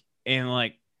week? And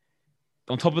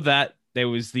on top of that, there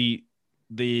was the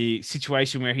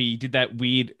situation where he did that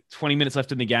weird 20 minutes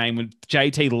left in the game when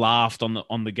JT laughed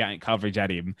on the game coverage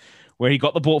at him, where he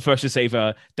got the ball first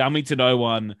receiver, dummy to no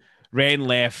one, ran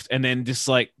left, and then just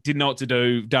didn't know what to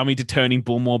do, dummy to turning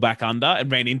Bullmore back under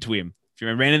and ran into him. If you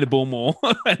remember, ran into Bullmore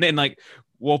and then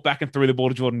walked back and threw the ball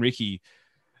to Jordan Ricky.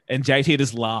 And JT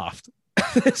just laughed.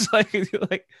 It's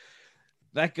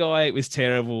that guy was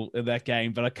terrible in that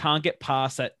game, but I can't get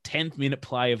past that 10th minute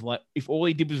play of if all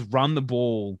he did was run the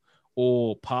ball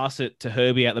or pass it to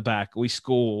Herbie out the back, we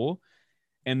score,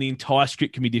 and the entire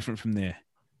script can be different from there.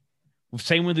 We've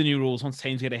seen with the new rules, once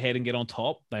teams get ahead and get on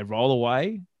top, they roll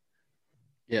away.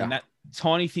 Yeah.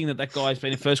 tiny thing that guy's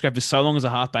been in first grade for so long as a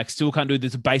halfback still can't do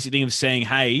this basic thing of saying,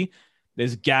 hey,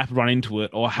 there's a gap, run into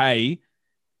it, or hey,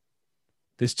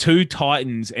 there's 2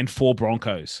 Titans and 4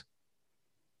 Broncos.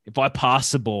 If I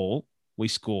pass the ball, we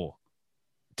score.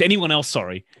 To anyone else,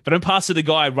 sorry. If I don't pass to the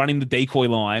guy running the decoy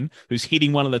line who's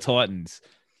hitting one of the Titans,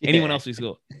 anyone else we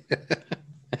score.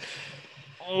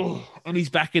 And he's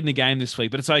back in the game this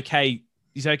week, but it's okay.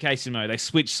 He's okay, Simo. They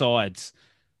switch sides.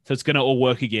 So it's going to all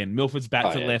work again. Milford's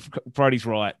back to the left. Brody's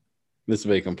right. This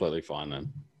will be completely fine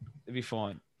then. It'll be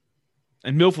fine.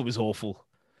 And Milford was awful.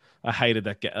 I hated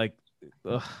that guy.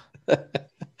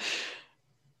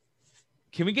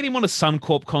 Can we get him on a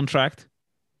Suncorp contract?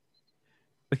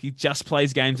 Like he just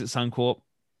plays games at Suncorp.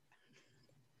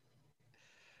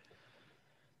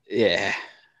 Yeah.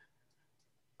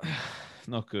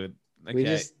 Not good.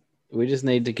 Okay. We just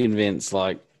need to convince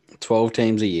 12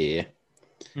 teams a year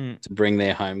to bring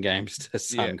their home games to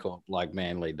Suncorp like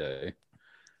Manly do.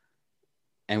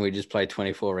 And we just play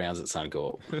 24 rounds at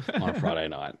Suncorp on a Friday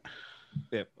night.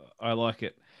 Yep, I like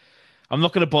it. I'm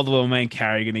not going to bother with my man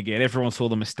Carrigan again. Everyone saw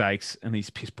the mistakes and his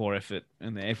piss poor effort,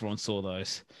 and everyone saw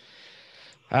those.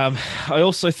 I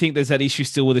also think there's that issue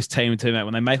still with this team too, mate.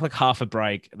 When they make half a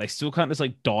break, they still can't just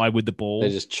die with the ball. They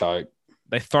just choke.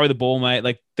 They throw the ball,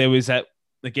 mate. There was that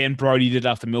again. Brody did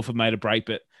after Milford made a break,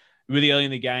 but really early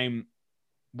in the game,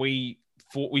 we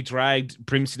dragged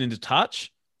Brimson into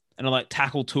touch, and I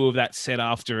tackled 2 of that set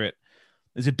after it.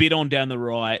 There's a bit on down the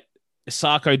right.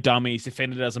 Sarko dummies,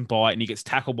 defender doesn't bite, and he gets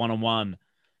tackled 1-on-1.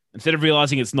 Instead of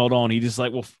realizing it's not on, he just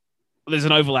there's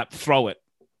an overlap, throw it.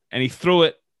 And he threw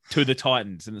it to the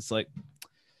Titans. And it's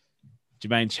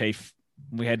Jermaine Chief,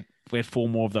 we had 4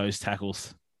 more of those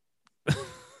tackles.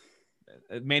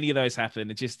 Many of those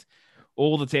happened. It just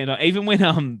all the time. Even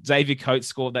when Xavier Coates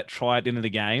scored that try at the end of the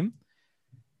game,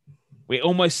 we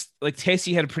almost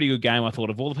Tessie had a pretty good game, I thought.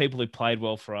 Of all the people who played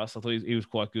well for us, I thought he was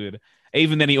quite good.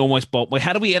 Even then, he almost bopped.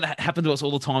 How do we happen to us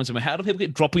all the time? So how do people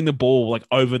get dropping the ball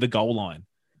over the goal line?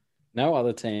 No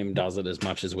other team does it as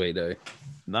much as we do.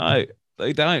 No,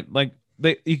 they don't.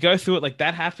 You go through it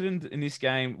that happened in this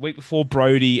game. Week before,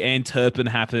 Brody and Turpin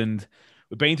happened.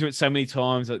 We've been through it so many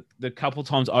times. The couple of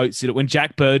times Oates did it. When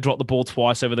Jack Bird dropped the ball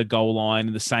twice over the goal line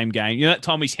in the same game. You know that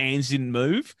time his hands didn't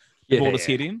move? The ball just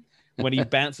hit him. When he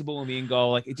bounced the ball in the end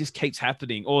goal, it just keeps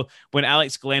happening. Or when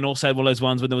Alex Glenn also had one of those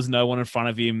ones when there was no one in front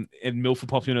of him and Milford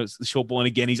popped in the short ball and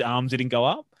again his arms didn't go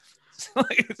up.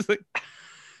 I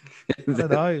don't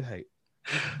know. Hey.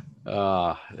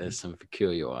 There's some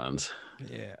peculiar ones.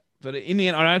 Yeah. But in the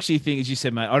end, I actually think, as you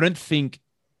said, mate, I don't think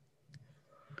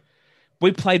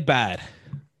we played bad.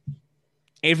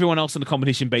 Everyone else in the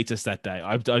competition beats us that day.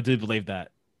 I do believe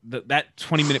that. That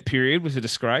 20-minute period was a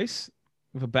disgrace.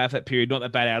 With a that period, not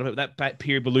that bad out of it. That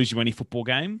period will lose you any football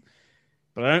game.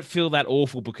 But I don't feel that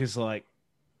awful because,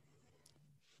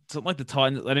 it's not like the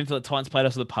Titans. I don't feel the Titans played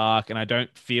us at the park, and I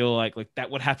don't feel like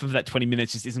that would happen for that 20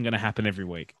 minutes just isn't going to happen every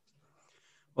week.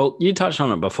 Well, you touched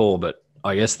on it before, but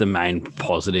I guess the main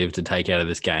positive to take out of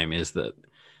this game is that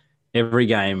every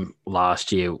game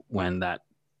last year when that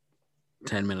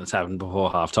 10 minutes happened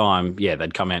before halftime,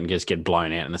 they'd come out and just get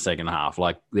blown out in the second half.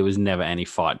 There was never any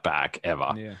fight back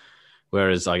ever. Yeah.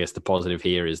 Whereas I guess the positive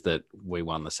here is that we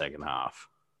won the second half.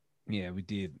 Yeah, we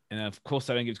did. And of course,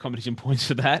 they don't give competition points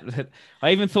for that. But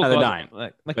I even thought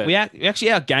we actually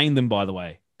outgained them, by the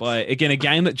way. By, again, a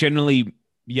game that generally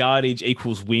yardage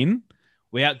equals win,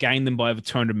 we outgained them by over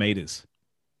 200 meters.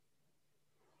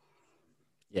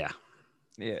 Yeah.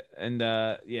 Yeah. And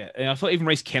I thought even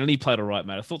Reece Kennedy played all right,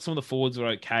 mate. I thought some of the forwards were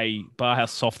okay, bar how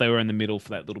soft they were in the middle for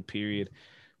that little period.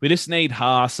 We just need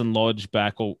Haas and Lodge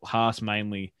back, or Haas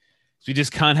mainly. So we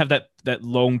just can't have that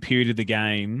long period of the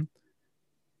game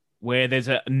where there's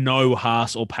no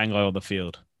Haas or Pangai on the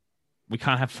field. We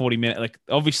can't have 40 minutes.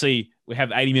 Obviously, we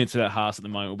have 80 minutes of that Haas at the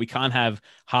moment. We can't have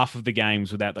half of the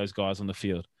games without those guys on the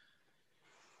field.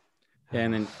 Yeah,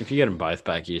 and then if you get them both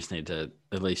back, you just need to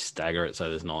at least stagger it so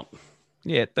there's not.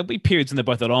 Yeah, there'll be periods when they're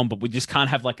both not on, but we just can't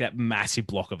have that massive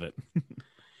block of it.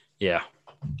 Yeah.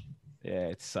 Yeah,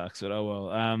 it sucks, but oh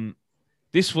well.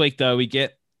 This week, though, we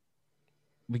get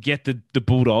the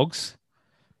Bulldogs,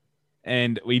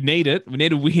 and we need it. We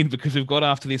need a win because we've got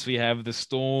after this, we have the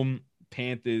Storm,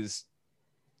 Panthers,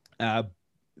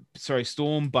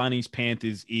 Storm, Bunnies,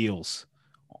 Panthers, Eels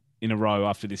in a row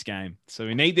after this game. So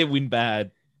we need their win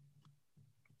bad.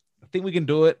 I think we can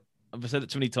do it. I've said it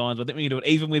too many times, but I think we can do it.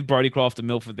 Even with Brody Croft and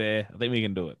Milford there, I think we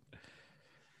can do it.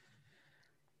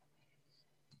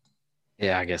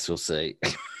 Yeah, I guess we'll see.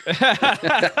 Yeah,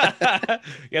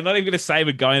 I'm not even going to say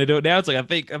we're going to do it now. It's I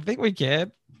think we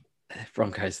can.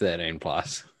 Broncos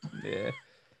 13+. Yeah.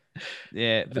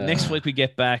 Yeah, but next week we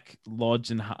get back Lodge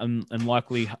and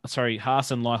likely,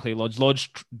 Haas and likely Lodge.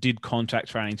 Lodge did contact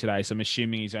training today, so I'm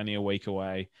assuming he's only a week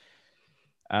away.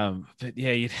 But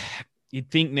yeah,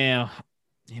 you'd think now,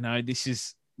 this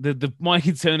is my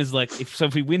concern is like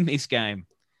if we win this game,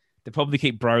 they probably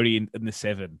keep Brody in the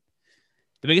 7.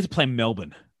 Then we get to play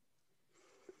Melbourne.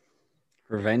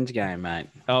 Revenge game, mate.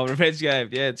 Oh, revenge game.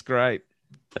 Yeah, it's great.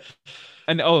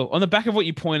 And on the back of what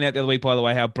you pointed out the other week, by the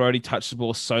way, how Brody touched the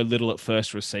ball so little at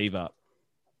first receiver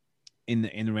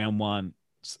in round 1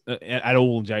 at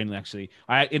all, generally, actually.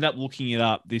 I ended up looking it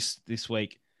up this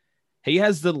week. He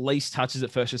has the least touches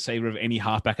at first receiver of any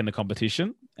halfback in the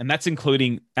competition, and that's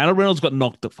including Adam Reynolds got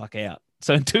knocked the fuck out.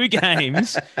 So in 2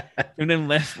 games, and then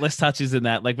less touches than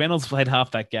that. Like Reynolds played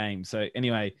half that game. So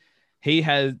anyway, he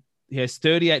has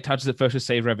 38 touches at first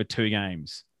receiver over 2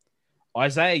 games.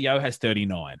 Isaiah Yeo has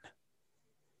 39.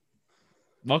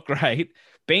 Not great.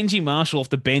 Benji Marshall off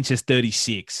the bench has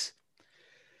 36.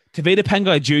 Tavita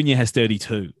Pangai Jr. has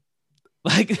 32.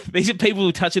 Like, these are people who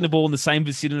are touching the ball in the same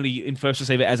vicinity in first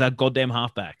receiver as our goddamn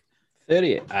halfback.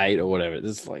 38 or whatever.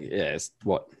 This is like, it's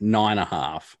what,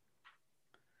 9.5?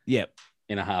 Yep.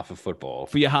 In a half of football.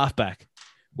 For your halfback.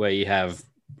 Where you have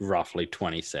roughly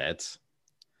 20 sets.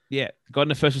 Yeah. Got in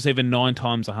the first receiver 9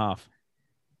 times a half.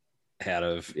 Out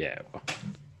of, yeah.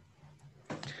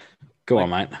 Go on,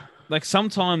 mate. Like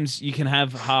sometimes you can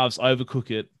have halves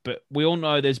overcook it, but we all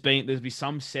know there's be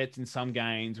some sets in some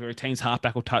games where a team's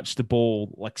halfback will touch the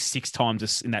ball like 6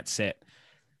 times in that set.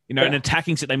 In an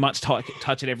attacking set, they might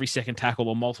touch it every second tackle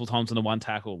or multiple times on the one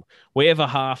tackle. We have a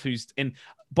half and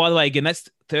by the way, again, that's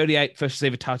 38 first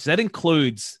receiver touches. That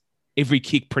includes every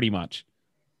kick pretty much.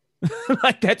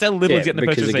 Like that's how little he's getting the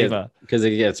first receiver. Because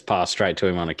it gets passed straight to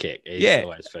him on a kick. He's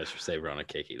always first receiver on a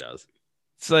kick, he does.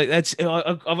 So that's I've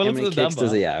looked at the number. How many kicks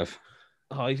does he have?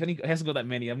 Oh, he hasn't got that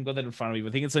many. I haven't got that in front of me, but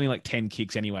I think it's only like 10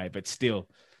 kicks anyway. But still,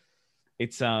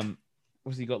 it's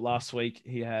what's he got last week?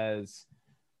 He has.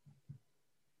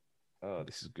 Oh,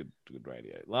 this is good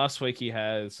radio. Last week he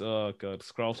has. Oh god,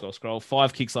 scroll.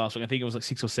 5 kicks last week. I think it was like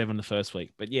 6 or 7 the first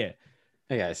week. But yeah.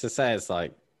 Okay, so say it's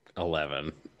like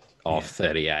 11 off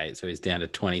 38, so he's down to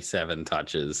 27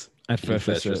 touches at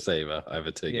first receiver over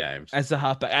 2 games. As the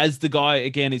halfback, as the guy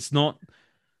again, it's not.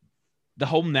 The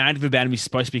whole narrative about him is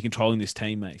supposed to be controlling this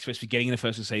team, mate. He's supposed to be getting in the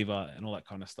first receiver and all that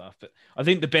kind of stuff. But I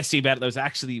think the best thing about it, though, is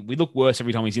actually we look worse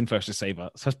every time he's in first receiver.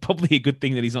 So it's probably a good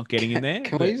thing that he's not getting in there.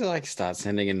 Can we start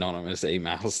sending anonymous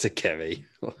emails to Kevy?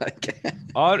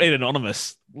 I don't need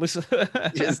anonymous. Listen,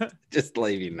 just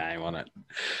leave your name on it.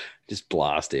 Just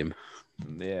blast him.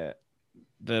 Yeah,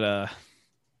 but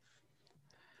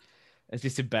it's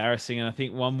just embarrassing. And I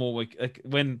think one more week, like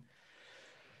when.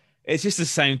 It's just the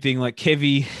same thing. Like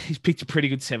Kevy, he's picked a pretty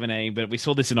good 17, but we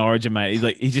saw this in Origin, mate.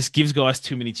 He just gives guys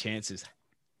too many chances.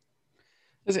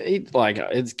 It's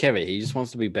Kevy. He just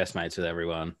wants to be best mates with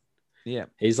everyone. Yeah,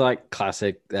 he's like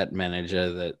classic that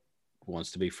manager that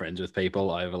wants to be friends with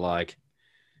people over like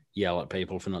yell at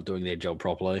people for not doing their job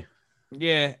properly.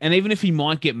 Yeah, and even if he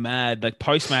might get mad, like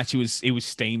post match, he was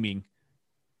steaming.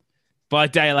 But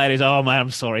a day later, he's, oh, mate,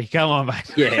 I'm sorry. Come on,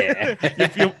 mate.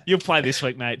 Yeah. you'll play this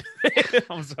week, mate.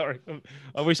 I'm sorry.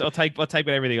 I'll take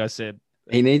everything I said.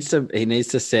 He needs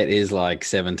to set his like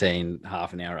 17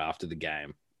 half an hour after the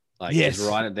game. Like just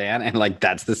write it down and like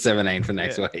that's the 17 for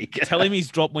next week. Tell him he's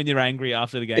dropped when you're angry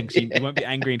after the game. He won't be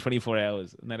angry in 24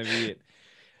 hours, and that'll be it.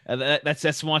 And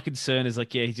that's my concern is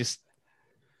like, he just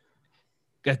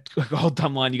got a whole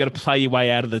dumb line. You got to play your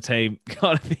way out of the team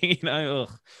kind of thing, Ugh.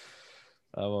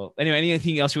 Oh, well. Anyway,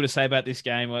 anything else you want to say about this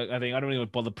game? I think I don't really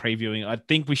bother previewing. I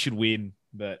think we should win,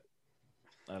 but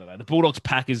I don't know. The Bulldogs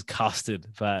pack is custard,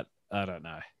 but I don't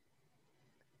know.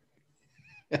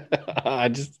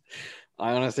 I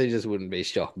honestly just wouldn't be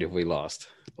shocked if we lost.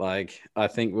 Like, I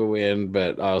think we'll win,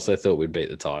 but I also thought we'd beat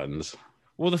the Titans.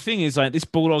 Well, the thing is, like, this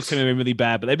Bulldogs team have been really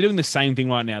bad, but they've been doing the same thing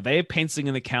right now. They're penciling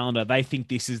in the calendar. They think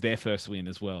this is their first win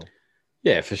as well.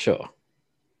 Yeah, for sure.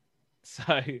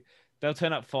 So they'll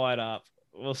turn up fired up.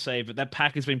 We'll see, but that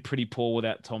pack has been pretty poor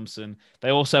without Thompson.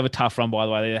 They also have a tough run, by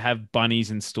the way. They have Bunnies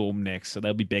and Storm next, so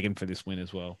they'll be begging for this win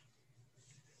as well.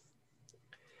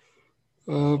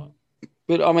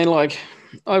 But I mean, like,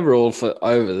 overall, for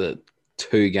over the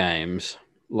 2 games,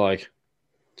 like,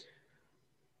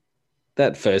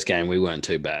 that first game, we weren't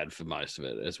too bad for most of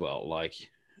it as well. Like,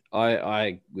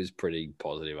 I was pretty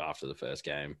positive after the first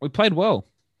game. We played well.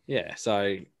 Yeah,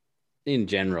 so in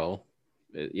general,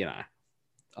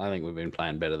 I think we've been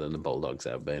playing better than the Bulldogs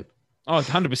have been. Oh,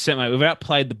 100%, mate. We've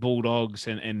outplayed the Bulldogs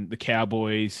and the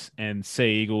Cowboys and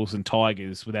Sea Eagles and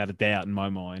Tigers without a doubt in my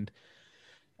mind.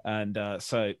 And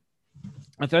so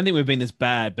I don't think we've been as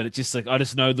bad, but it's just like I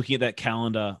just know looking at that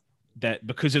calendar that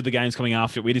because of the games coming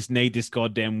after it, we just need this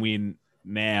goddamn win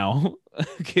now.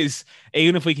 Because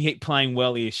even if we can keep playing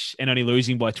well-ish and only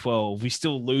losing by 12, we're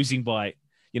still losing by,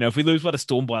 if we lose by the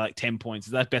Storm by like 10 points,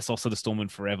 that's best loss of the Storm in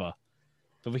forever.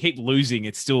 But if we keep losing,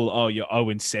 it's still, you're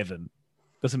 0-7.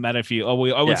 Doesn't matter if we're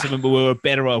 0-7, but we were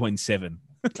better 0-7.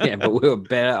 Yeah, but we were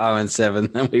better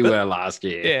 0-7 than we were last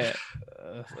year. Yeah,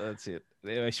 that's it.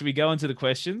 Anyway, should we go into the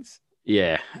questions?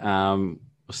 Yeah. We'll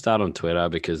start on Twitter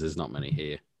because there's not many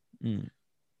here.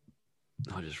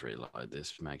 I'll just reload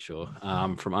this to make sure.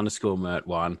 From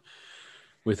 _Mert1.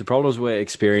 With the problems we're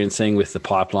experiencing with the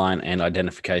pipeline and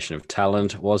identification of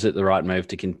talent, was it the right move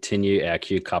to continue our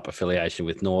Q Cup affiliation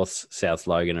with Norths, South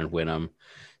Logan and Wynnum?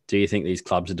 Do you think these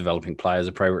clubs are developing players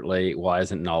appropriately? Why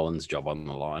isn't Nolan's job on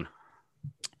the line?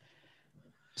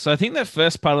 So I think that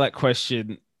first part of that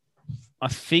question, I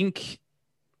think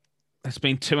there's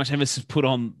been too much emphasis put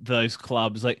on those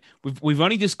clubs. Like we've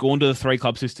only just gone to the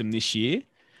 3-club system this year.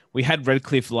 We had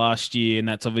Redcliffe last year, and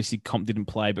that's obviously comp didn't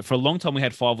play. But for a long time, we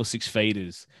had 5 or 6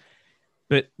 feeders.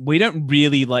 But we don't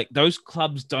really those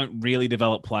clubs don't really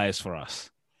develop players for us.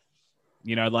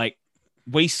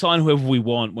 We sign whoever we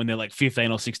want when they're like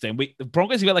 15 or 16. The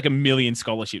Broncos have got like 1 million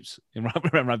scholarships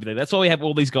around rugby league. That's why we have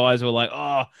all these guys who are like,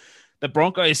 the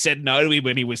Broncos said no to him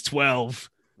when he was 12.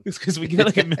 It's because we get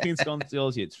like 1 million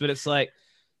scholarships. But it's like,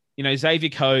 Xavier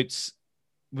Coates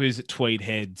was at Tweed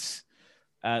Heads.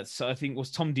 So I think it was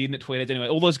Tom Dearden at Tweed Heads. Anyway,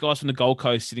 all those guys from the Gold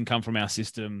Coast didn't come from our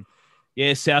system.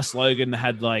 Yeah, South Logan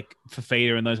had like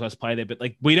Fafita and those guys play there. But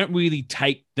we don't really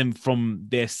take them from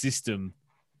their system.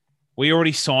 We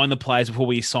already signed the players before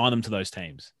we assign them to those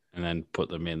teams. And then put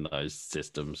them in those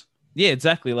systems. Yeah,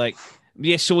 exactly.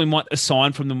 Sure, we might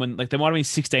assign from them when they might have been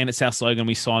 16 at South Logan and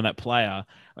we signed that player.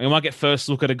 We might get first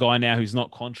look at a guy now who's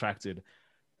not contracted.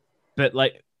 But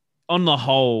on the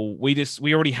whole, we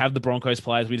already have the Broncos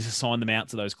players. We just assign them out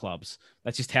to those clubs.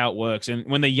 That's just how it works. And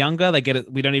when they're younger, they get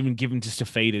it. We don't even give them just to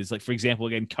feeders. For example,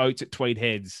 again, Coates at Tweed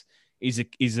Heads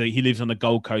he lives on the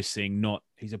Gold Coast thing, not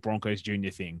he's a Broncos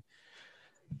junior thing.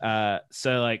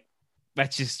 So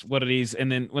that's just what it is. And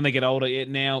then when they get older,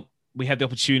 now we have the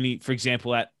opportunity, for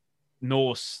example, at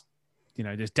Norse,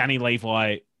 there's Danny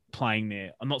Levi playing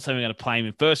there. I'm not saying we're going to play him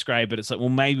in first grade, but it's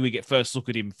maybe we get first look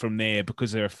at him from there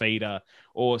because they're a feeder.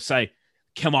 Or say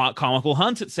Carmichael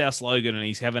Hunt at South Logan and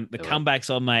he's having the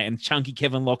comebacks on, mate, and chunky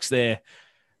Kevin Locke's there.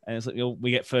 And it's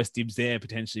we get first dibs there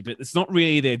potentially, but it's not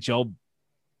really their job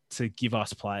to give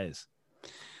us players.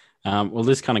 Well,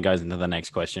 this kind of goes into the next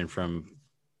question from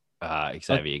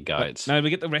Xavier Goetz. No, we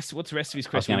get the rest. What's the rest of his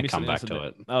question? I was going to come back to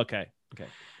it. Okay.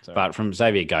 Sorry. But from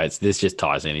Xavier Goetz, this just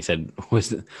ties in. He said, was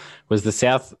the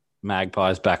South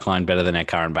Magpies backline better than our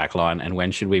current backline? And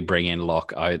when should we bring in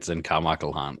Locke, Oates and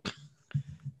Carmichael Hunt?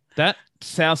 That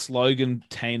South Logan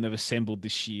team they've assembled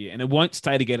this year, and it won't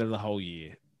stay together the whole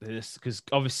year. Because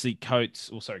obviously Oates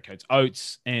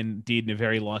and Dearden are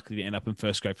very likely to end up in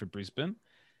first grade for Brisbane.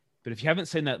 But if you haven't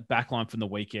seen that backline from the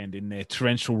weekend in their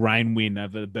torrential rain win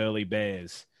over the Burleigh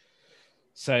Bears,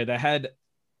 so they had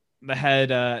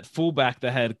fullback,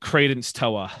 they had Credence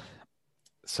Toa.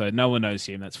 So no one knows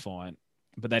him, that's fine.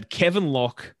 But they had Kevin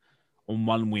Locke on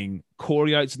one wing,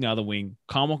 Corey Oates on the other wing,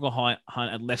 Carmichael Hunt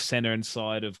at left centre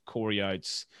inside of Corey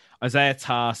Oates, Isaiah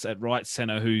Tass at right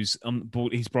centre, who's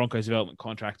his Broncos development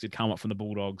contract had come up from the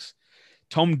Bulldogs,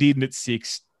 Tom Dearden at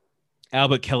 6,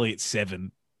 Albert Kelly at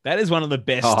 7. That is one of the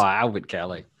best. Oh, Albert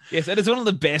Kelly. Yes, that is one of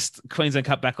the best Queensland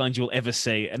Cup backlines you'll ever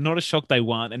see. And not a shock they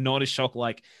won, and not a shock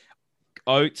like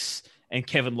Oates and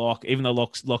Kevin Locke, even though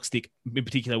Lockstick in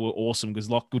particular were awesome because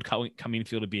Locke would come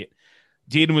infield a bit.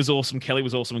 Dearden was awesome, Kelly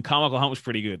was awesome, and Carmichael Hunt was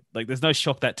pretty good. There's no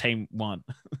shock that team won.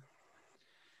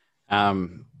 I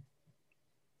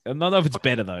don't know if it's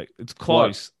better though. It's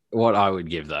close. What I would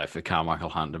give though for Carmichael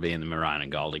Hunt to be in the maroon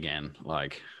and gold again,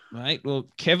 mate. Well,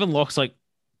 Kevin Locke's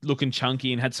looking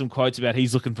chunky and had some quotes about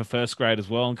he's looking for first grade as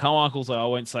well. And Carmichael's I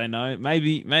won't say no.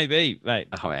 Maybe, mate.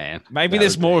 Oh man, maybe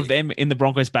there's more of them in the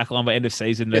Broncos backline by end of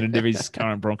season than there is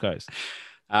current Broncos.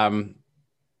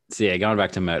 So yeah, going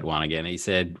back to Mert one again, he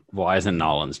said, "Why isn't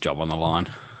Nolan's job on the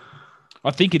line?"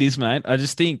 I think it is, mate. I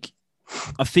think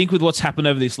with what's happened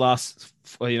over this last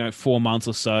 4 months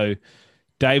or so,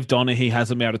 Dave Donaghy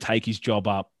hasn't been able to take his job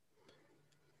up.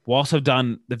 Whilst they've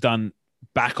done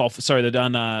back off. Sorry, they've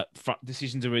done front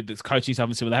decisions with the coaching stuff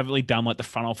and so they haven't really done the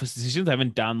front office decisions. They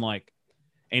haven't done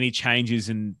any changes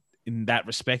in that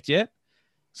respect yet.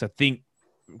 So I think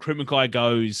recruitment guy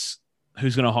goes,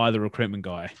 who's going to hire the recruitment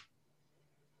guy?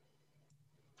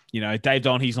 Dave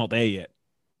Donaghy's not there yet.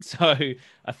 So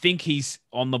I think he's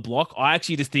on the block. I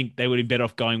actually just think they would be better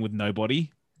off going with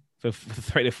nobody for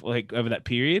 3 to 4, like over that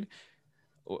period.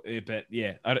 But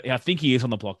yeah, I think he is on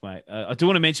the block, mate. I do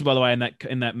want to mention, by the way,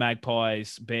 in that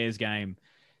Magpies Bears game,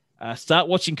 start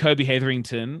watching Kobe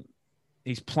Hetherington.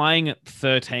 He's playing at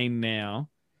 13 now,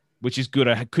 which is good.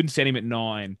 I couldn't set him at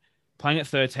 9. Playing at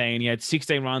 13, he had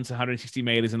 16 runs, 160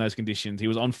 meters in those conditions. He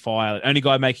was on fire. Only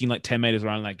guy making like 10 meters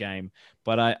run in that game.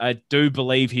 But I do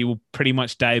believe he will pretty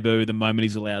much debut the moment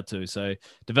he's allowed to. So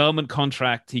development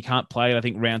contract, he can't play, I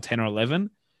think, round 10 or 11.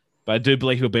 But I do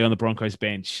believe he'll be on the Broncos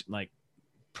bench like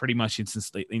pretty much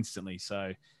instantly.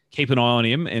 So keep an eye on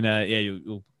him. And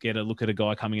you'll get a look at a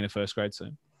guy coming in first grade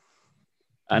soon.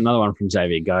 Another one from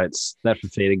Xavier Goetz. That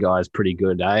Fafita guy is pretty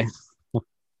good, eh?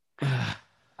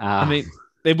 I mean,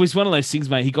 it was one of those things,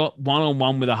 mate. He got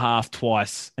 1-on-1 with a half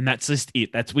twice, and that's just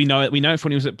it. We know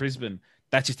when he was at Brisbane.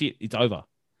 That's just it. It's over.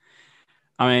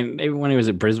 I mean, even when he was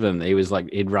at Brisbane, he was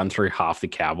like he'd run through half the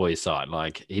Cowboys side.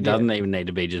 Like he doesn't even need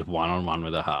to be just 1-on-1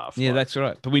 with a half. Yeah, that's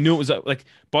right. But we knew it was like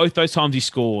both those times he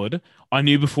scored. I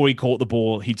knew before he caught the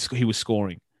ball, he was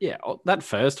scoring. Yeah, that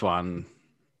first one,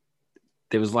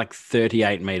 there was like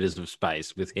 38 meters of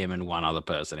space with him and one other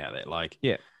person out there. Like,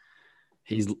 yeah,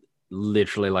 he's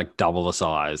literally like double the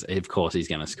size. Of course, he's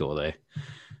going to score there.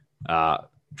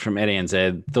 From Eddie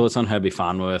NZ, thoughts on Herbie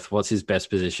Farnworth? What's his best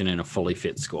position in a fully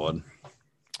fit squad?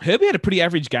 Herbie had a pretty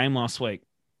average game last week.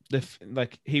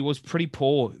 He was pretty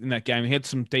poor in that game. He had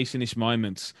some decentish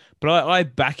moments, but I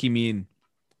back him in.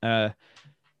 I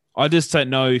just don't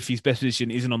know if his best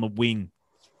position isn't on the wing.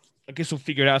 I guess we'll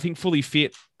figure it out. I think fully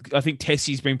fit. I think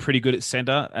Tessie's been pretty good at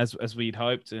centre as we'd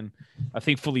hoped, and I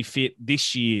think fully fit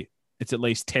this year. It's at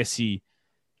least Tessie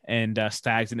and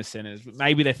Staggs in the centres. But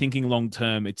maybe they're thinking long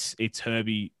term. It's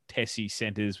Herbie, Tessie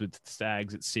centres with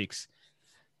Staggs at 6.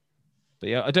 But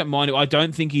yeah, I don't mind it. I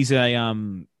don't think he's a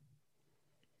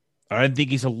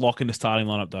lock in the starting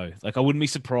lineup though. Like I wouldn't be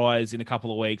surprised in a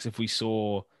couple of weeks if we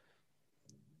saw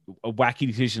a wacky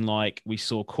decision like we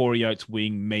saw Corey Oates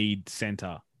wing, Mead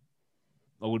centre.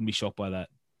 I wouldn't be shocked by that.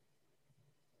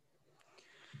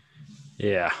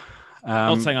 Yeah.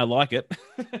 Not saying I like it.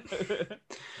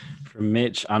 From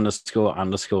Mitch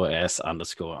 __S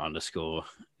 __.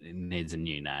 It needs a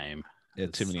new name. Yeah,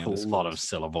 too many a lot of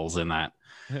syllables in that.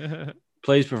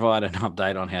 Please provide an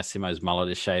update on how Simo's mullet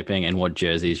is shaping and what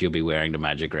jerseys you'll be wearing to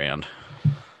Magic Round.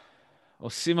 Well,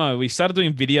 Simo, we started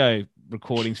doing video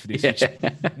recordings for this,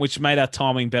 which made our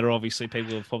timing better. Obviously,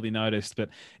 people have probably noticed, but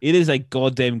it is a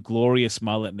goddamn glorious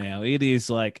mullet now. It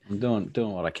is like I'm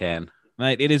doing what I can.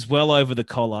 Mate, it is well over the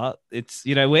collar. It's,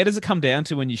 where does it come down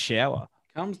to when you shower?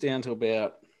 Comes down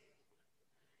to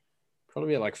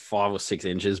probably like 5 or 6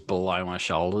 inches below my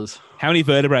shoulders. How many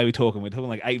vertebrae are we talking? We're talking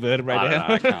like 8 vertebrae I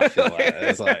down? I can't feel that.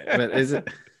 It's but is it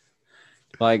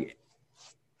like...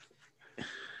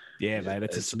 Yeah, mate.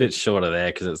 It's a bit shorter there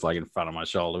because it's like in front of my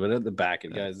shoulder, but at the back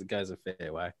it goes a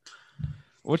fair way.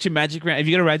 What's your Magic Round? Have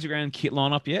you got a Magic Round kit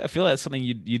line up yet? I feel like that's something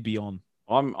you'd be on.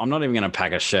 I'm not even going to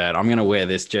pack a shirt. I'm going to wear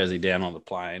this jersey down on the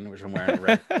plane, which I'm wearing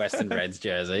a Western Reds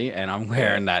jersey, and I'm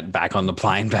wearing that back on the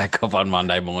plane back up on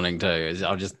Monday morning too.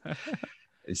 I'll just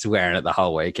wearing it the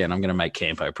whole weekend. I'm going to make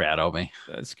Campo proud of me.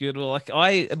 That's good. Well, like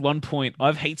at one point, I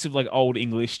have heaps of like old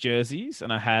English jerseys,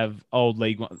 and I have old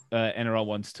league NRL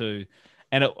ones too.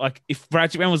 And if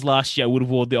Magic Round was last year, I would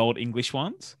have worn the old English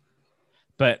ones.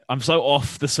 But I'm so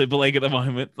off the Super League at the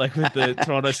moment, like with the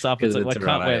Toronto stuff. It's like, I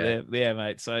can't wear that. Yeah,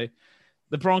 mate. So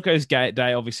the Broncos day,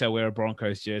 obviously I wear a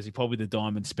Broncos jersey, probably the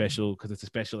Diamond Special because it's a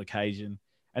special occasion.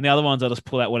 And the other ones, I'll just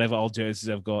pull out whatever old jerseys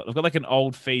I've got. I've got like an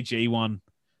old Fiji one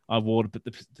I wore to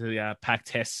the pack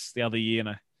tests the other year, and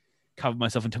I covered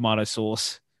myself in tomato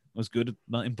sauce. It was good,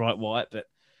 not in bright white, but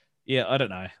yeah, I don't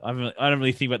know. I don't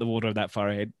really think about the wardrobe that far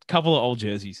ahead. Couple of old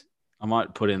jerseys. I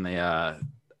might put in the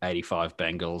 85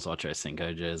 Bengals Ocho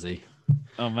Cinco jersey.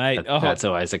 Oh, mate. That's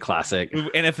always a classic.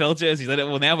 NFL jerseys.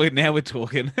 Well, now we're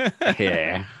talking.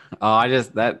 Yeah.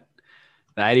 The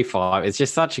 85, it's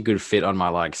just such a good fit on my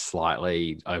like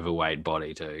slightly overweight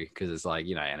body too, because it's like,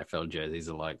 NFL jerseys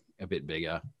are like a bit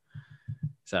bigger.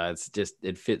 So it's just,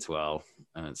 it fits well,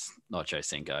 and it's Ocho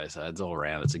Cinco, so it's all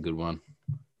around. It's a good one.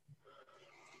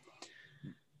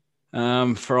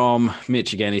 From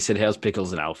Mitch again, he said, how's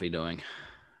Pickles and Alfie doing?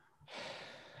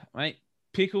 Mate,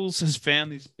 Pickles has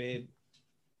found this bed.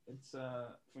 It's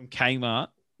from Kmart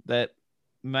that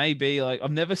may be like,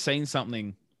 I've never seen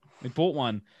something. We bought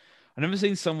one. I've never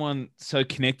seen someone so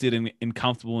connected and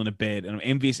comfortable in a bed, and I'm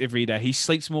envious every day. He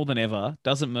sleeps more than ever,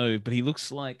 doesn't move, but he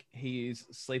looks like he is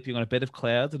sleeping on a bed of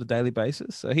clouds on a daily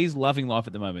basis. So he's loving life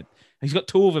at the moment. He's got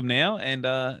 2 of them now, and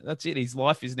that's it. His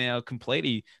life is now complete.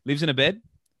 He lives in a bed,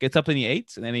 gets up and he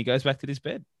eats, and then he goes back to this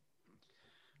bed.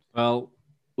 Well,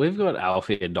 we've got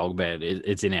Alfie a dog bed.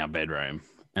 It's in our bedroom,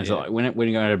 and so Yeah. like, when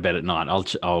you go to bed at night,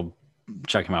 I'll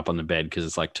chuck him up on the bed because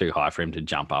it's like too high for him to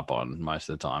jump up on most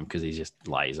of the time because he's just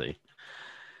lazy.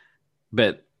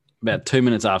 But about 2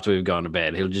 minutes after we've gone to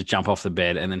bed, he'll just jump off the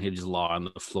bed and then he'll just lie on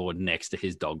the floor next to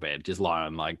his dog bed, just lie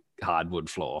on like hardwood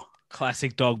floor.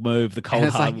 Classic dog move, the And cold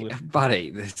it's hardwood. like, buddy,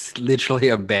 this literally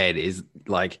a bed is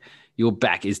like your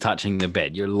back is touching the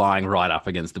bed. You're lying right up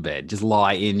against the bed. Just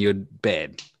lie in your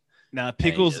bed. No,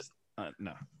 Pickles. just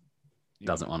No.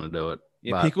 Doesn't want to do it.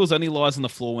 Yeah, But- Pickles only lies on the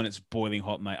floor when it's boiling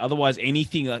hot, mate. Otherwise,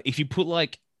 anything like if you put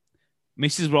like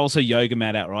Mrs. rolls her yoga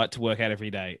mat out, right, to work out every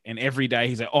day, and every day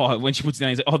he's like, oh, when she puts it down,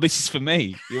 he's like, oh, this is for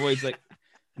me. He always like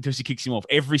until she kicks him off.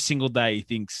 Every single day he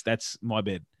thinks that's my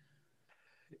bed.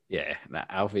 Yeah, no,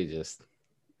 Alfie he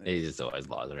just always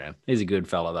lies around. He's a good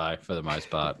fella though, for the most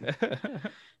part.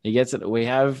 He gets it.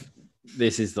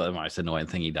 This is the most annoying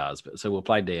thing he does. But so we'll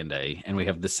play D&D, and we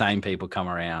have the same people come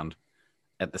around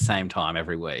at the same time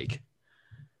every week,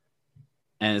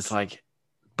 and it's like,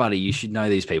 buddy, you should know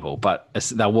these people. But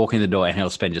they'll walk in the door, and he'll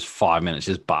spend just 5 minutes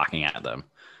just barking at them,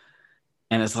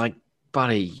 and it's like,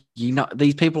 buddy, you know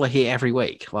these people are here every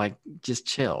week. Like, just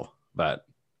chill. But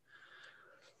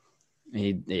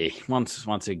he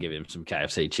once you give him some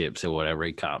KFC chips or whatever,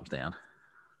 he calms down.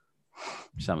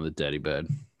 Some of the dirty bird.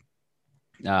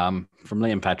 From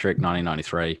Liam Patrick,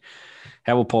 1993.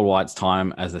 How will Paul White's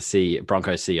time as the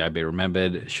Broncos CEO be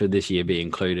remembered? Should this year be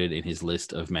included in his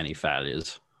list of many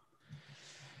failures?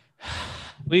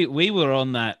 We were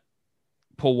on that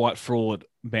Paul White fraud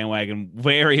bandwagon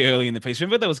very early in the piece.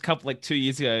 Remember there was a couple like 2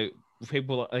 years ago,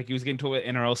 people like he was getting talked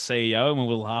about NRL CEO, and we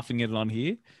were laughing at it on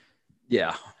here.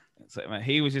 Yeah. So mate,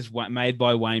 he was just made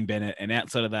by Wayne Bennett, and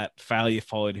outside of that, failure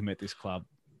followed him at this club.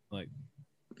 Like,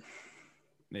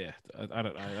 yeah, I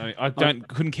don't know. I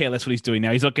couldn't care less what he's doing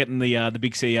now. He's not getting the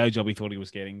big CEO job he thought he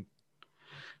was getting.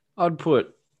 I'd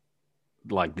put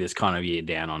like this kind of year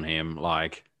down on him.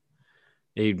 Like,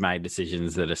 he made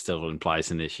decisions that are still in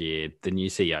place in this year. The new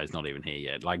CEO is not even here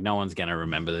yet. Like, no one's going to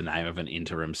remember the name of an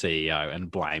interim CEO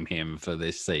and blame him for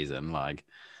this season. Like,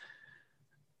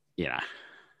 you know.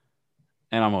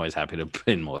 And I'm always happy to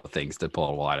pin more things to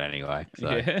Paul White anyway.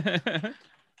 So. Yeah.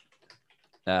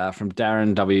 From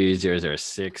Darren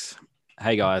W006.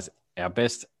 Hey guys, our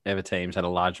best ever teams had a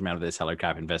large amount of their salary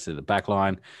cap invested in the back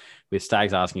line. With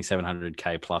Stags asking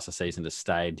 $700K plus a season to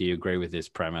stay, do you agree with this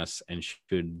premise? And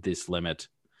should this limit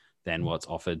then what's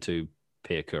offered to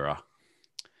Piakura?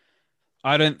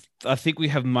 I think we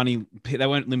have money. They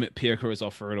won't limit Piakura's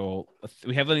offer at all.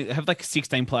 We have like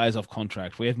 16 players off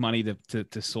contract. We have money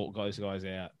to sort those guys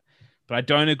out. But I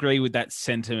don't agree with that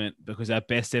sentiment because our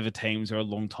best ever teams are a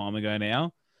long time ago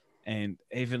now. And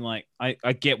even like, I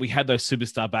get we had those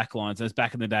superstar backlines. Those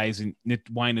back in the days, and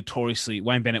Wayne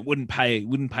Bennett wouldn't pay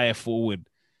a forward.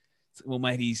 Well,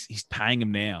 mate, he's paying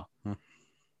him now.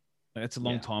 That's a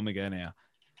long time ago now.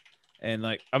 And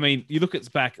like, I mean, you look at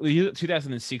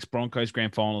 2006 Broncos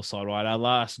grand final side, right? Our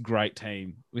last great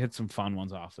team. We had some fun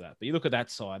ones after that, but you look at that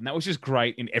side, and that was just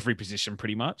great in every position,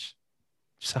 pretty much.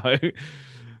 So,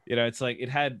 you know, it's like it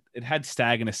had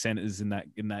Stag and a centers in that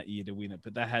year to win it,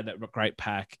 but that had that great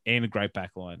pack and a great back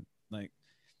line. Like,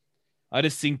 I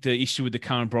just think the issue with the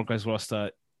current Broncos roster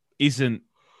isn't,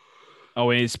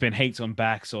 we need to spend heaps on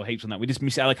backs or heaps on that. We just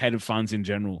misallocated funds in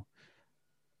general.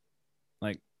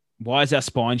 Like, why is our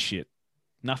spine shit?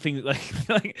 Nothing like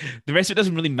the rest of it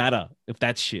doesn't really matter if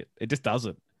that's shit. It just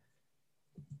doesn't.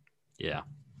 Yeah.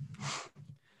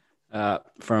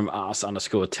 From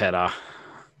us_Tedder.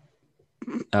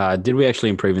 Did we actually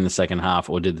improve in the second half,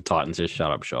 or did the Titans just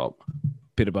shut up shop?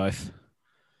 Bit of both.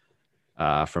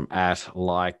 From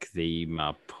the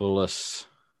Mapulis.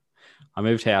 I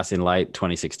moved house in late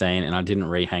 2016 and I didn't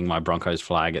rehang my Broncos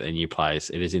flag at the new place.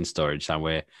 It is in storage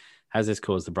somewhere. Has this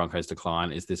caused the Broncos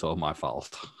decline? Is this all my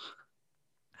fault?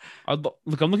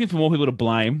 Look, I'm looking for more people to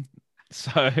blame.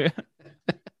 So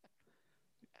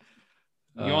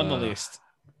you're on the list.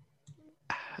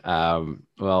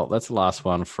 Well, that's the last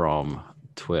one from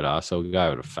Twitter. So we'll go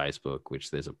over to Facebook,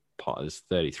 which there's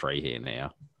 33 here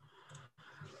now.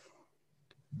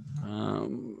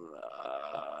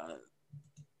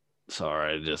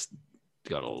 Sorry, I just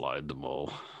got to load them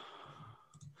all.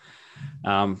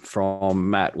 From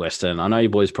Matt Weston. I know you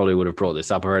boys probably would have brought this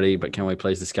up already, but can we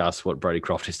please discuss what Brodie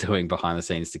Croft is doing behind the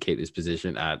scenes to keep this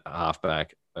position at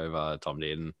halfback over Tom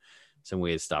Dearden? Some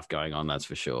weird stuff going on, that's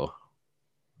for sure.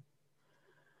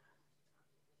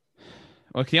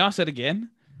 Well, can you ask that again?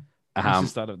 Let's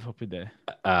just start at the top of there.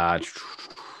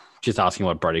 Just asking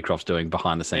what Brodie Croft's doing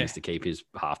behind the scenes to keep his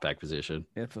halfback position.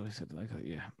 Yeah, I thought I said like that.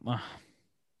 Yeah.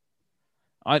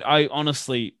 I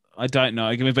honestly, I don't know.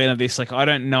 Give me a beat on this. Like, I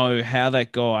don't know how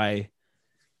that guy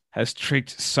has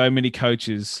tricked so many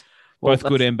coaches, both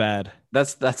good and bad.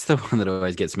 That's the one that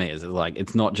always gets me. Is like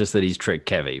it's not just that he's tricked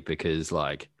Kevy, because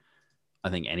like I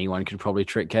think anyone could probably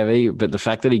trick Kevy, but the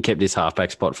fact that he kept his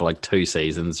halfback spot for like 2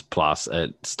 seasons plus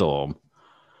at Storm,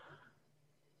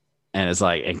 and it's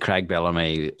like, and Craig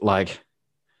Bellamy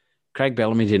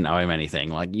didn't owe him anything.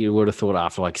 Like you would have thought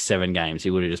after like 7 games, he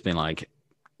would have just been like,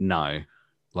 no,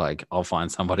 like I'll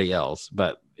find somebody else.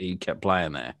 But he kept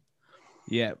playing there.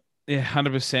 Yeah,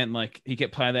 100%. Like he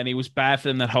kept playing there, and he was bad for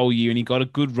them that whole year, and he got a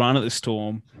good run at the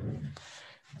Storm.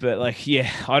 But like,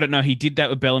 yeah, I don't know. He did that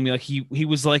with Bellamy. Like he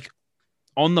was like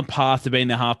on the path to being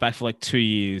the halfback for like 2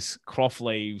 years. Croft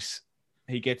leaves.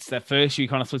 He gets that first year, he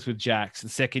kind of flips with Jacks. The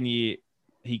second year,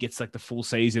 he gets like the full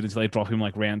season until they drop him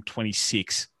like round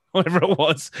 26, whatever it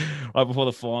was, right before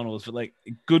the finals. But like,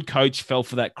 good coach fell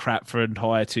for that crap for an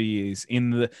entire 2 years.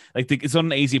 It's not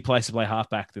an easier place to play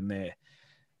halfback than there.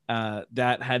 And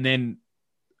then,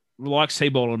 like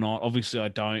Seabold or not, obviously I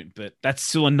don't, but that's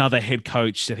still another head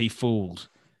coach that he fooled.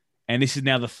 And this is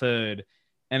now the third.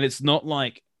 And it's not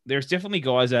like, there's definitely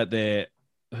guys out there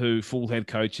who fool head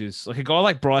coaches. Like a guy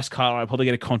like Bryce Cartwright will probably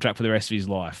get a contract for the rest of his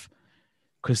life.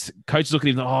 Because coaches look at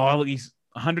him, look, he's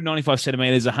 195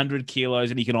 centimeters, 100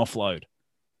 kilos, and he can offload.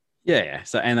 Yeah.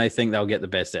 So, and they think they'll get the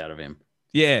best out of him.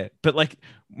 Yeah. But like,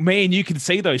 me and you can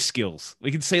see those skills. We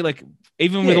can see, like,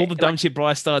 even with all the dumb shit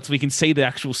Bryce starts, we can see the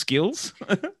actual skills.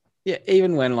 Yeah.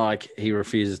 Even when like he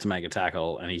refuses to make a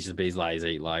tackle and he's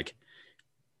lazy, like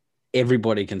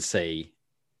everybody can see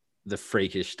the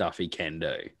freakish stuff he can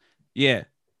do. Yeah.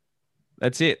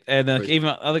 That's it. And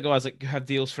even other guys like have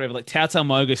deals forever. Like Tautal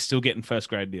Moga's still getting first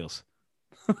grade deals.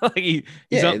 Like he's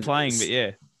not playing, but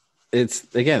yeah. It's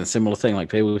again a similar thing. Like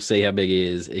people see how big he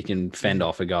is, he can fend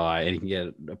off a guy and he can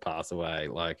get a pass away.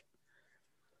 Like,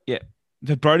 yeah.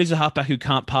 The Brody's a halfback who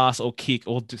can't pass or kick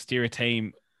or steer a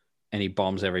team. And he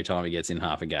bombs every time he gets in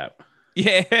half a gap.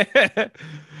 Yeah. I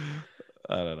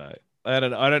don't know. I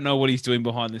don't know what he's doing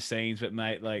behind the scenes, but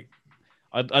mate, like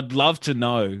I'd love to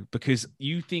know, because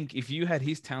you think if you had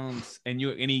his talents and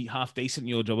you're any half decent in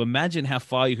your job, imagine how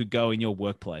far you could go in your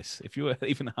workplace if you were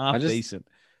even half decent.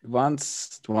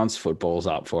 Once football's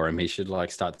up for him, he should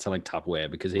like start selling Tupperware,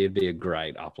 because he'd be a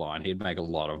great upline. He'd make a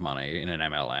lot of money in an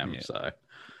MLM. Yeah. So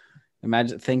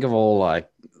think of all like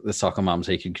the soccer mums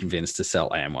he could convince to sell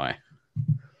Amway.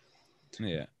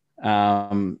 Yeah.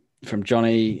 From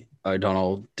Johnny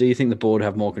O'Donnell, do you think the board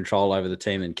have more control over the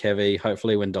team than Kevy?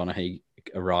 Hopefully when Donaghy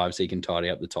arrives, he can tidy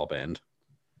up the top end.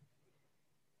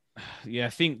 Yeah, I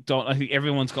think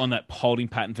everyone's got on that holding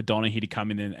pattern for Donaghy to come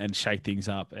in and shake things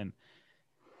up. And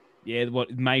yeah,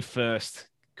 May 1st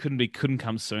couldn't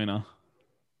come sooner.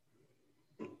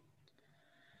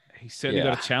 He's certainly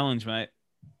got a challenge, mate.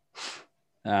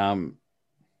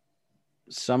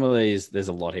 Some of these, there's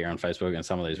a lot here on Facebook, and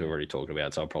some of these we've already talked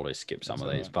about, so I'll probably skip some of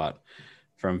these. Right. But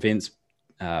from Vince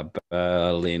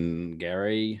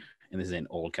Berlingeri, and this is in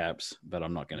all caps, but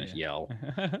I'm not going to yell.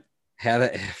 How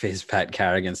the F is Pat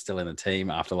Carrigan still in the team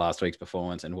after last week's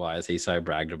performance, and why is he so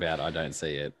bragged about? I don't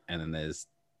see it. And then there's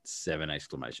 7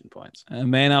 exclamation points. A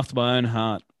man after my own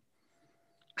heart.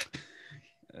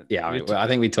 Yeah, I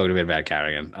think we talked a bit about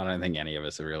Carrigan. I don't think any of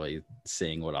us are really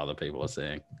seeing what other people are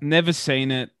seeing. Never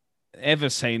seen it, ever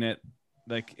seen it.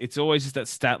 Like, it's always just that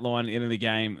stat line at the end of the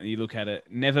game, and you look at it.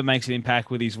 Never makes an impact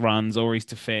with his runs or his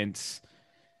defense.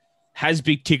 Has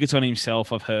big tickets on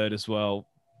himself, I've heard as well.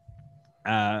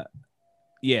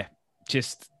 Yeah,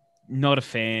 just not a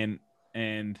fan.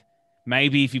 And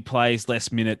maybe if he plays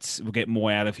less minutes, we'll get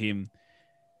more out of him.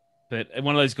 But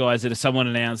one of those guys that if someone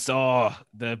announced,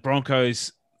 the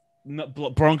Broncos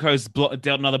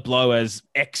dealt another blow as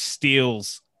X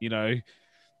steals,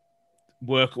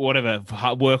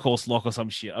 workhorse lock or some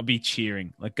shit, I'd be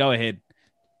cheering. Like, go ahead.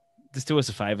 Just do us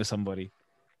a favor, somebody.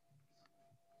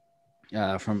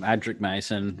 From Adric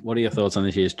Mason, what are your thoughts on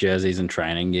this year's jerseys and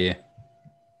training gear?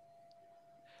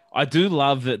 I do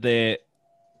love that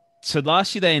so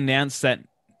last year they announced that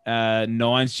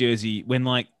Nines jersey when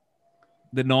like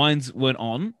the Nines weren't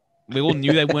on. We all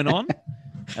knew they weren't on,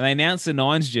 and they announced the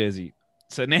Nines jersey.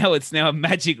 So now it's a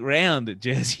Magic Round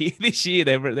jersey this year.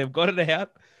 They've got it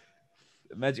out.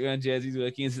 The Magic Round jersey's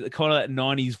working. It's kind of that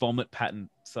 90s vomit pattern.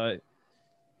 So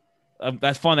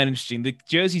I find that interesting. The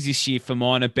jerseys this year for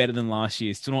mine are better than last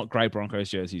year. Still not great Broncos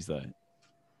jerseys though.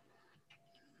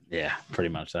 Yeah, pretty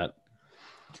much that.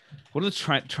 What are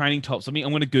the training tops? I mean,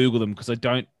 I'm going to Google them because they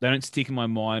don't stick in my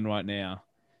mind right now.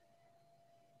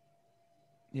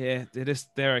 Yeah,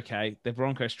 they're okay. They're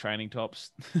Broncos training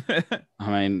tops.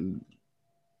 I mean,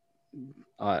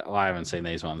 I haven't seen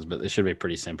these ones, but they should be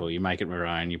pretty simple. You make it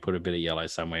maroon, you put a bit of yellow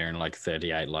somewhere, and like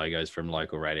 38 logos from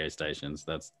local radio stations.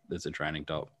 That's a training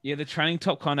top. Yeah, the training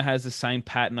top kind of has the same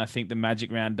pattern I think the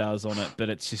Magic Round does on it, but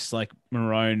it's just like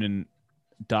maroon and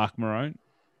dark maroon.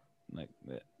 Like,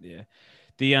 yeah.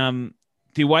 The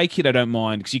away kit I don't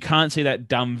mind because you can't see that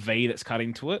dumb V that's cut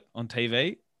into it on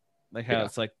TV. Like how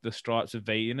it's like the stripes of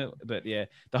V in it. But yeah,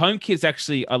 the home kit's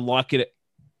actually, I like it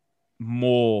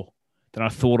more than I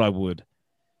thought I would.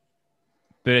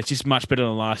 But it's just much better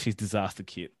than last year's disaster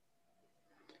kit.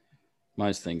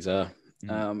 Most things are.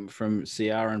 From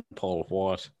Ciara and Paul,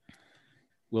 what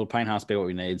will Payne Haas be what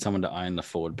we need? Someone to own the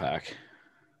forward pack.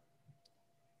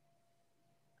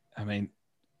 I mean,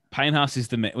 Payne Haas is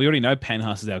we already know Payne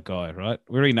Haas is our guy, right?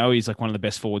 We already know he's like one of the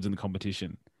best forwards in the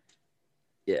competition.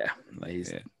 Yeah,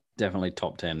 he's definitely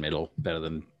top 10 middle, better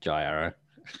than Jai Arrow.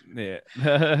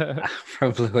 Yeah.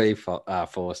 From Louis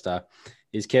Forster.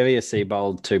 Is Kevy a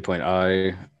Seabold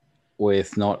 2.0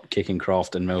 with not kicking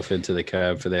Croft and Milford to the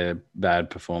curb for their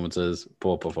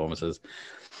poor performances?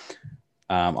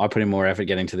 I put in more effort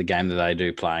getting to the game than they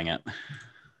do playing it.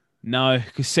 No,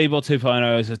 because Seabold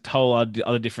 2.0 is a whole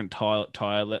other different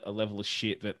tire level of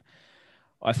shit. But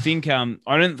I think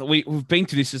we've been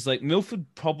to this as like Milford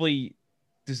probably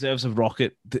deserves a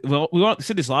rocket. Well, we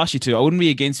said this last year too. I wouldn't be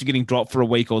against you getting dropped for a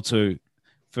week or two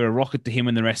for a rocket to him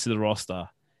and the rest of the roster.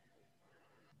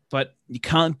 But you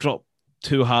can't drop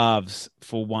two halves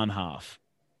for one half.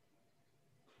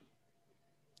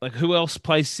 Like, who else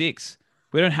plays six?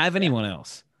 We don't have anyone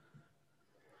else.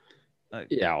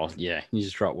 You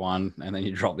just drop one and then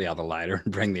you drop the other later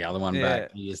and bring the other one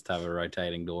back. You just have a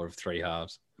rotating door of three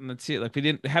halves. And that's it. Like,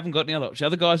 we haven't got any other options. The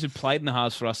other guys who played in the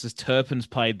halves for us is Turpin's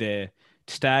played there.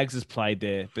 Staggs has played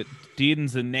there, but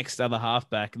Dearden's the next other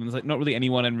halfback, and there's like not really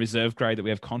anyone in reserve grade that we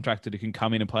have contracted who can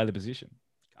come in and play the position.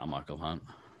 Michael Hunt.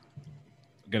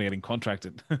 Going to get him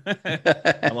contracted.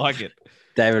 I like it.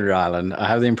 David Ryland. I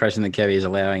have the impression that Kevy is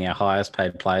allowing our highest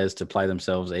paid players to play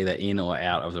themselves either in or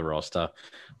out of the roster.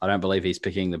 I don't believe he's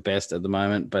picking the best at the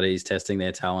moment, but he's testing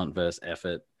their talent versus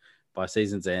effort. By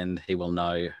season's end, he will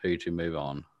know who to move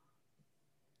on.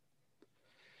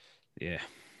 Yeah,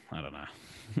 I don't know.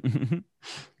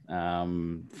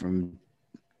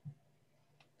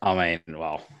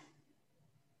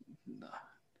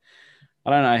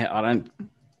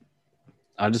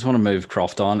 I just want to move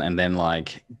Croft on and then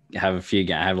like have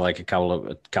a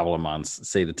couple of months,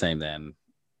 see the team then,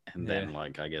 and then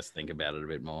like I guess think about it a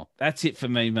bit more. That's it for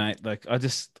me, mate. Like I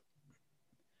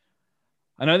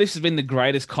know this has been the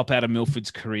greatest cop out of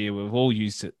Milford's career. We've all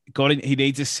used it. He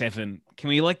needs a 7. Can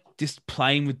we like just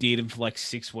play him with Dearden for like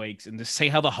 6 weeks and just see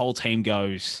how the whole team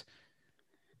goes?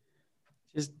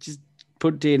 Just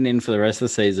put Dearden in for the rest of the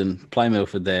season. Play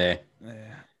Milford there.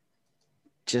 Yeah.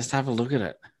 Just have a look at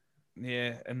it.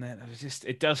 Yeah, and then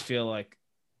it does feel like,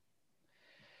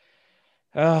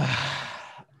 I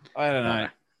don't know.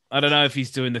 I don't know if he's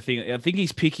doing the thing. I think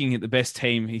he's picking the best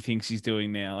team he thinks he's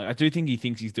doing now. Like, I do think he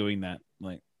thinks he's doing that.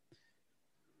 Like,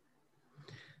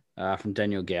 from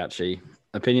Daniel Gauchi,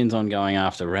 opinions on going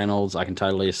after Reynolds. I can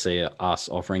totally see us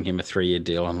offering him a 3-year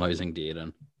deal and losing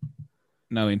Dearden.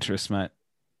 No interest, mate.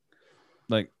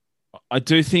 Like, I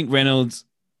do think Reynolds,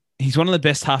 he's one of the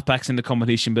best halfbacks in the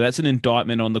competition, but that's an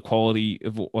indictment on the quality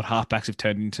of what halfbacks have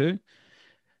turned into.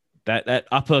 That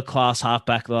upper class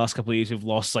halfback the last couple of years, we've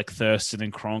lost like Thurston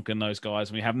and Cronk and those guys,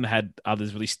 and we haven't had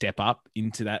others really step up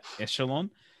into that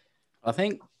echelon. I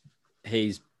think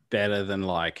he's better than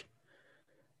like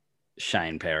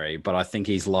Shane Perry, but I think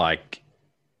he's like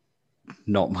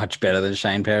not much better than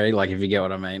Shane Perry. Like, if you get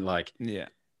what I mean, like, yeah,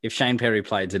 if Shane Perry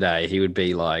played today, he would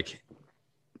be like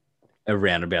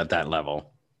around about that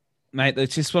level. Mate,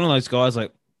 it's just one of those guys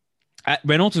like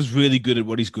Reynolds is really good at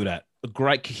what he's good at. A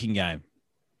great kicking game.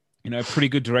 You know, pretty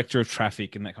good director of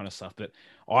traffic and that kind of stuff. But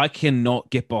I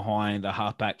cannot get behind a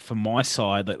halfback from my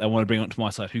side that they want to bring onto my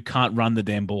side who can't run the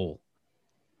damn ball.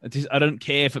 I don't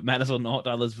care if it matters or not,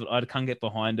 others, but I can't get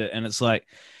behind it. And it's like,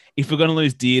 if we're going to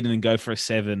lose Dearden and go for a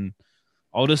 7,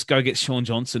 I'll just go get Sean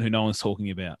Johnson, who no one's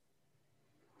talking about.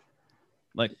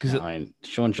 Like, because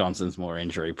Sean Johnson's more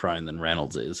injury prone than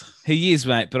Reynolds is. He is,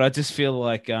 mate. But I just feel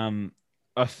like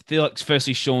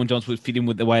firstly Sean Johnson would fit in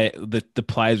with the way the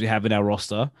players we have in our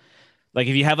roster. Like,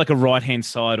 if you have like a right hand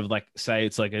side of like, say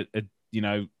it's like a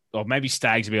or maybe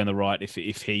Staggs would be on the right if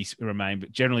he's remained,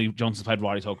 but generally Johnson's played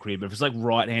right his whole career. But if it's like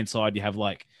right hand side, you have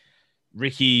like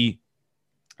Ricky,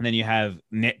 and then you have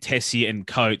Tessie and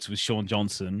Coates with Sean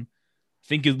Johnson. I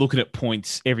think you're looking at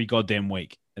points every goddamn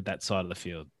week at that side of the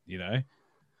field, you know.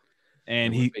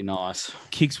 And he be nice,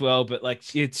 kicks well, but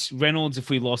like it's Reynolds. If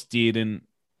we lost Dearden,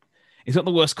 it's not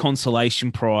the worst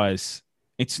consolation prize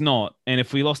It's not. And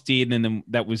if we lost Dearden and then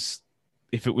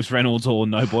if it was Reynolds or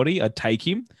nobody, I'd take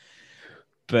him.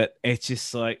 But it's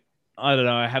just like, I don't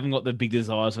know. I haven't got the big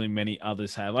desires on him many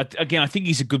others have. I think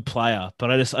he's a good player,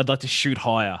 but I'd like to shoot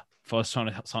higher if I was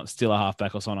trying to steal a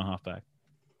halfback or sign a halfback.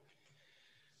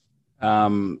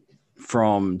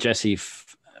 From Jesse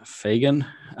Fagan,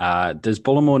 does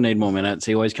Bullimore need more minutes?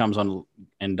 He always comes on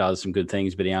and does some good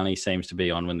things, but he only seems to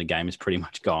be on when the game is pretty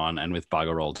much gone and with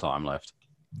bugger all time left.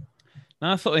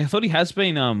 No, I thought he has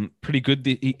been pretty good.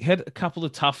 He had a couple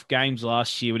of tough games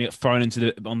last year when he got thrown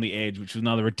on the edge, which was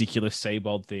another ridiculous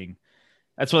Seabold thing.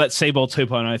 That's why that Seabold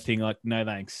 2.0 thing, like, no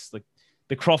thanks. Like,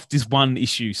 the Croft is one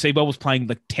issue. Seabold was playing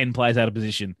like 10 players out of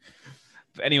position.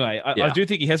 But anyway, I do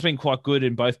think he has been quite good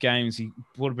in both games. He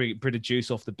brought a bit of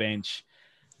juice off the bench.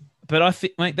 But I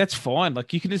think, mate, that's fine.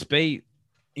 Like, you can just be,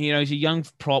 he's a young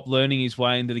prop learning his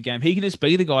way into the game. He can just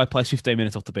be the guy who plays 15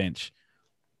 minutes off the bench.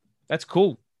 That's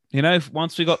cool.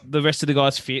 Once we got the rest of the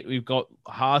guys fit, we've got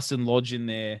Haas and Lodge in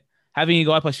there. Having a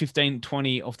guy play 15,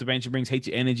 20 off the bench and brings heaps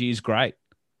of energy is great.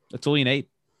 That's all you need.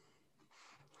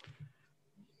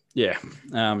 Yeah.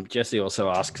 Jesse also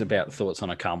asks about thoughts on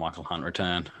a Carmichael Hunt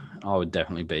return. I would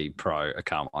definitely be pro a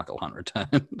Carmichael Hunt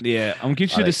return. Yeah, I'm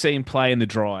interested to see him play in the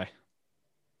dry.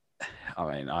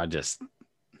 I mean, I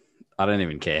don't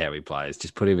even care how he plays.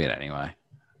 Just put him in anyway.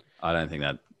 I don't think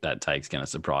that take's going to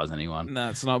surprise anyone. No,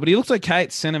 it's not. But he looks okay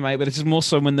at centre, mate. But it's just more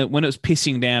so when it was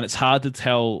pissing down, it's hard to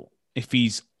tell if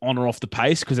he's on or off the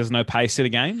pace because there's no pace to the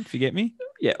game, if you get me.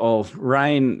 Yeah, well,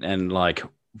 rain and like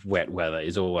wet weather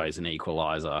is always an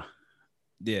equalizer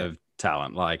of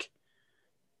talent. Like,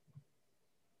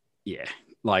 yeah,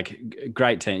 like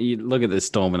great team. You look at the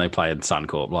Storm when they play at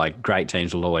Suncorp. Like, great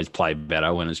teams will always play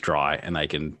better when it's dry and they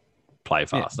can play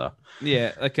faster.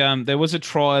 Yeah, like there was a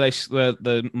try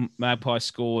the Magpies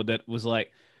scored that was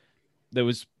like there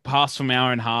was pass from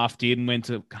hour and a half. Dearden went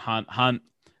to Hunt.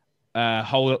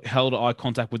 Held eye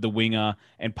contact with the winger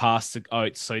and passed to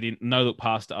Oates, so he didn't look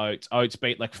past to Oates. Oates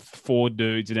beat like 4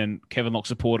 dudes, and then Kevin Locke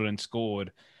supported and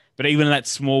scored. But even that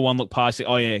small one look past it,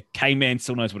 oh yeah, K-Man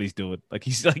still knows what he's doing. Like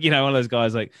he's like one of those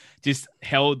guys like just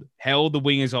held the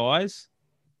winger's eyes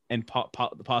and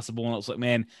pass the ball. And it was like,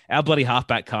 man, our bloody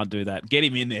halfback can't do that. Get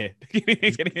him in there.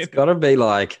 It's got to be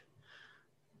like.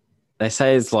 They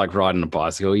say it's like riding a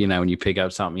bicycle, when you pick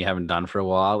up something you haven't done for a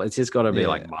while. It's just got to be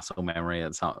like muscle memory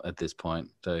at this point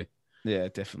too. Yeah,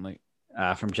 definitely.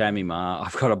 From Jamie Marr,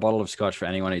 I've got a bottle of scotch for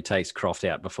anyone who takes Croft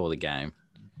out before the game.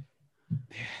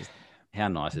 How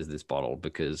nice is this bottle?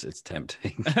 Because it's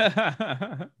tempting.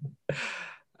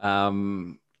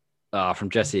 From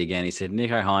Jesse again, he said,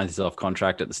 Nicho Hines is off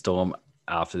contract at the Storm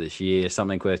after this year.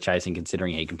 Something worth chasing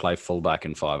considering he can play fullback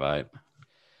in 5'8".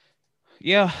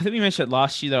 Yeah, I think we mentioned it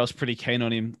last year that I was pretty keen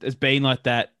on him. There's been like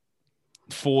that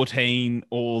 14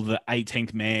 or the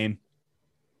 18th man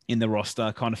in the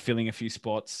roster, kind of filling a few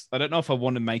spots. I don't know if I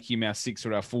want to make him our 6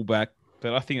 or our fullback,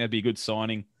 but I think that'd be a good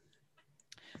signing.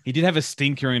 He did have a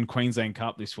stinker in Queensland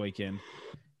Cup this weekend.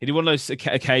 He did one of those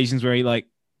occasions where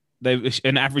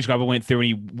an average grubber went through and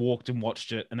he walked and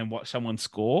watched it and then watched someone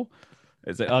score.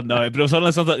 It's like, oh no, but it was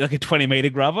almost like a 20-meter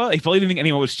grubber. He probably didn't think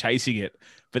anyone was chasing it.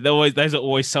 But those are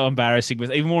always so embarrassing.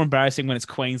 But even more embarrassing when it's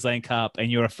Queensland Cup and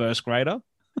you're a first grader.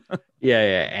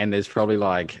 Yeah. And there's probably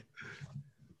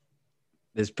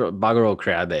there's bugger all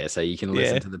crowd there. So you can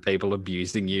listen to the people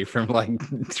abusing you from like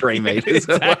 3 meters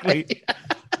exactly.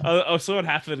 away. I saw it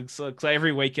happen. So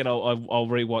every weekend I'll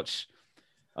rewatch,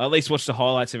 I'll at least watch the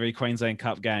highlights of every Queensland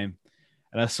Cup game.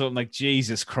 And I saw him like,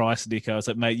 Jesus Christ, Nico. I was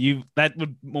like, mate, that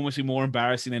would almost be more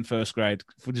embarrassing than first grade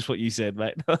for just what you said,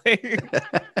 mate.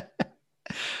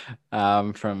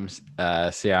 From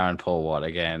Ciara and Paul Watt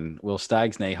again. Will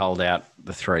Stag's knee hold out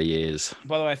the 3 years?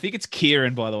 By the way, I think it's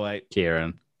Kieran, by the way.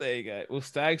 Kieran. There you go. Will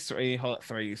Stag's hold out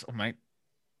 3 years? Oh, mate.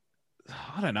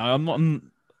 I don't know. I'm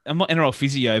not NRL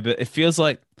physio, but it feels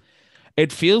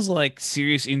like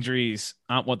serious injuries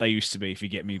aren't what they used to be, if you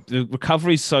get me. The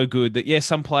recovery is so good that,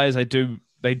 some players,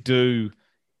 they do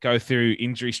go through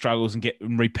injury struggles and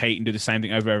repeat and do the same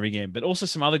thing over and over again. But also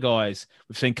some other guys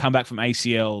we've seen come back from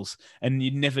ACLs and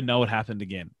you never know what happened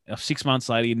again. 6 months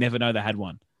later, you never know they had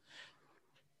one.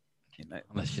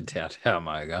 Unless you doubt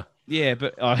Moga. Yeah,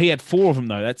 but he had 4 of them,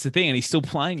 though. That's the thing. And he's still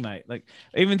playing, mate. Like,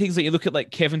 even things that you look at, like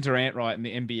Kevin Durant, right, in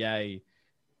the NBA,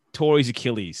 tore his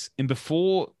Achilles. And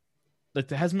before... Like,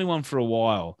 there hasn't been one for a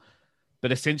while,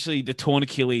 but essentially the torn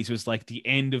Achilles was like the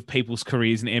end of people's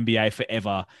careers in the NBA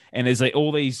forever. And there's like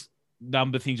all these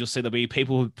number things you'll see. There'll be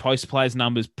people who post players'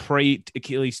 numbers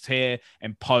pre-Achilles tear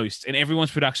and post, and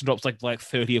everyone's production drops like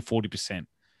 30 or 40%.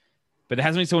 But there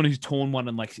hasn't been someone who's torn one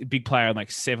in like a big player in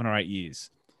like 7 or 8 years.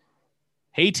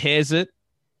 He tears it.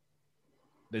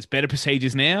 there's better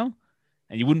procedures now,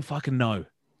 and you wouldn't fucking know.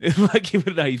 Like, you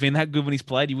wouldn't know. He's been that good when he's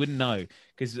played, you wouldn't know,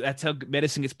 because that's how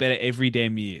medicine gets better every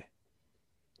damn year.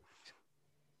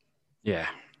 Yeah.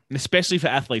 And especially for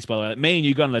athletes, by the way. Like, me and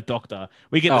you going to the doctor,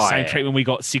 we get the same treatment we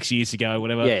got 6 years ago,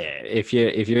 whatever. Yeah, if you're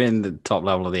in the top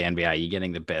level of the NBA, you're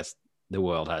getting the best the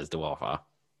world has to offer.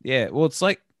 Yeah, well, it's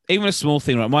like even a small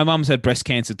thing, right? My mum's had breast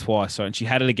cancer twice, right? And she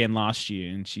had it again last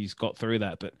year, and she's got through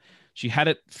that. But she had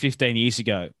it 15 years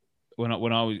ago when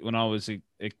I was a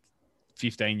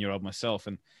 15-year-old myself,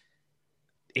 and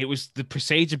it was the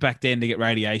procedure back then to get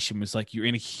radiation was like you're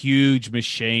in a huge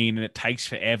machine and it takes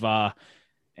forever.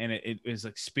 And it was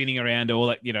like spinning around all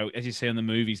that, as you see on the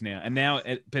movies now. And now,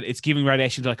 but it's giving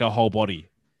radiation to like our whole body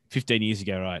 15 years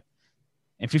ago, right?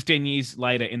 And 15 years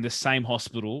later in the same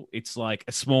hospital, it's like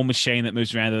a small machine that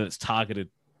moves around that's targeted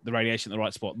the radiation in the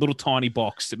right spot. Little tiny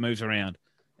box that moves around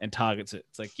and targets it.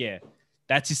 It's like, yeah,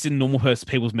 that's just in normal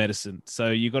people's medicine. So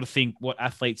you got to think what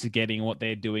athletes are getting, what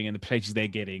they're doing, and the procedures they're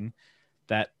getting.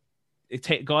 That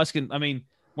guys can, one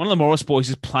of the Morris boys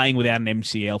is playing without an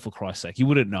MCL, for Christ's sake. You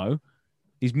wouldn't know.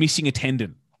 He's missing a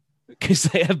tendon because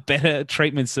they have better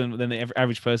treatments than the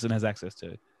average person has access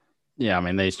to. Yeah,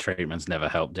 these treatments never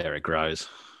help Derrick Rose.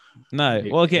 No,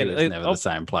 well, again, he was never the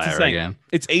same player again.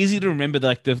 It's easy to remember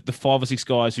like the 5 or 6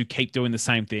 guys who keep doing the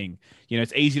same thing.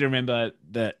 It's easy to remember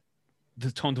that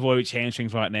the Tom Dvojevic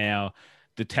hamstrings right now,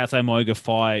 the Tate Moiga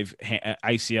 5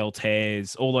 ACL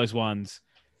tears, all those ones.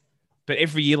 But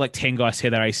every year, like 10 guys tear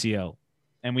their ACL.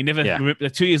 And we never remember,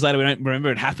 2 years later, we don't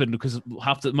remember it happened because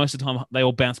most of the time they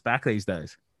all bounce back these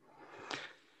days.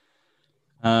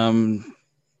 From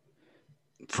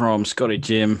Scotty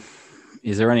Jim,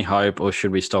 is there any hope or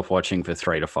should we stop watching for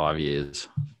 3 to 5 years?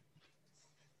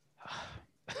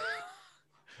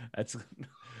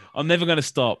 I'm never going to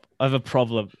stop. I have a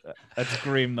problem. That's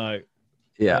grim though.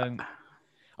 Yeah.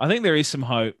 I think there is some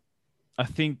hope. I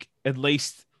think at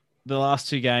least the last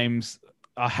 2 games,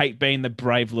 I hate being the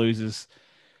brave losers,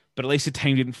 but at least the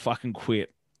team didn't fucking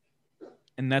quit.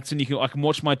 And that's when I can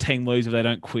watch my team lose if they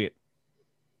don't quit.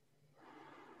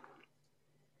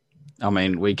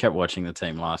 We kept watching the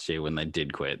team last year when they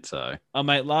did quit. So,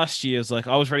 mate, last year was like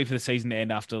I was ready for the season to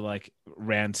end after like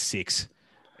round 6.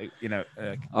 We were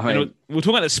talking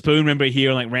about the spoon, remember,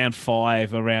 here in like round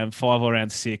 5 or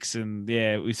round 6, and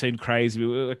yeah, we seemed crazy.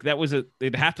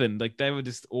 It happened. Like they were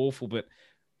just awful, but.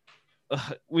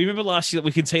 We remember last year that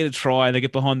we continue to try and they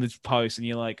get behind the post and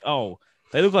you're like, oh,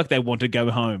 they look like they want to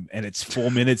go home and it's 4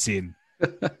 minutes in.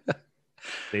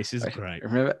 This is great.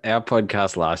 Remember our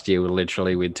podcast last year,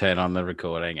 we'd turn on the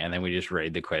recording and then we just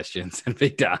read the questions and be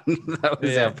done. That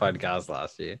was our podcast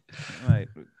last year. Right.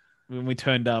 When we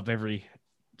turned up every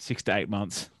 6 to 8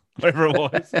 months, whatever it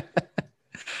was.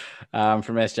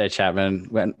 From SJ Chapman,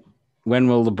 when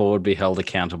will the board be held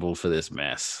accountable for this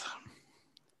mess?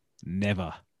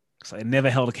 Never. So they're never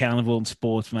held accountable in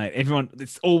sports, mate.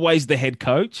 It's always the head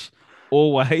coach,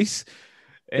 always.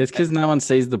 It's because no one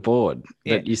sees the board.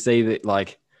 Yeah. But you see that,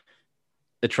 like,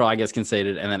 the try gets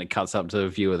conceded and then it cuts up to a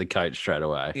view of the coach straight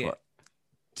away. Yeah.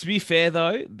 To be fair,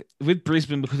 though, with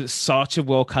Brisbane, because it's such a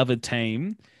well-covered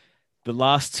team, the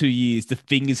last 2 years, the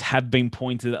fingers have been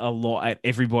pointed a lot at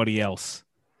everybody else,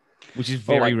 which is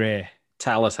very rare.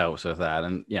 Tallis helps with that.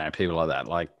 And, people like that,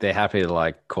 like, they're happy to,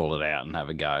 like, call it out and have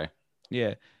a go.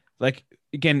 Yeah. Like,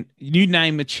 again, you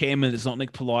name a chairman that's not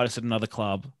Nick Politis at another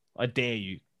club. I dare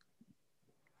you.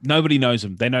 Nobody knows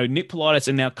them. They know Nick Politis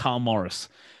and now Carl Morris.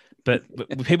 But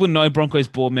people know Broncos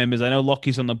board members. They know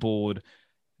Lockie's on the board.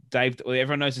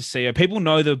 Everyone knows the CEO. People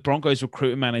know the Broncos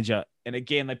recruitment manager. And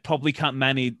again, they probably can't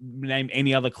name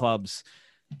any other clubs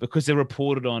because they're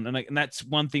reported on. And that's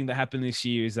one thing that happened this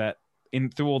year is that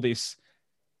through all this,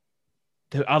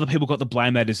 the other people got the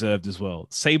blame they deserved as well.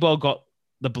 Seabold got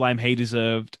the blame he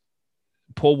deserved.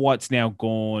 Paul White's now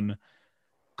gone.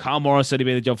 Carl Morris said he'd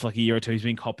been in the job for like a year or 2. He's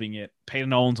been copying it. Peter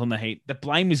Nolan's on the heat. The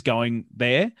blame is going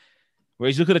there.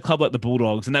 Whereas you look at a club like the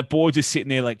Bulldogs and that boy just sitting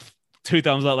there like 2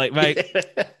 thumbs up, like, mate,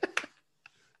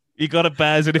 you got it,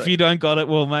 Baz. And if you don't got it,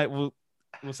 well, mate, we'll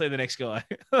see the next guy.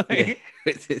 Get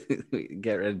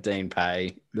rid of Dean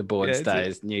Pay. The board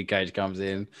stays. New coach comes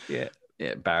in. Yeah.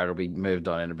 Yeah, Barrett will be moved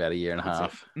on in about a year and a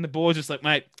half. And the board's just like,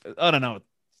 mate, I don't know.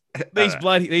 These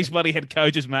bloody head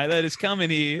coaches, mate, they just come in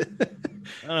here.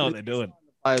 I don't know what they're doing.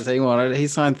 Players he wanted. He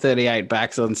signed 38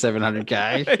 backs on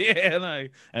 700K. Yeah, I know.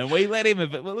 And we let him,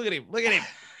 but look at him.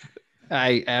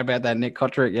 Hey, how about that Nick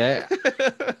Kotrick? Yeah.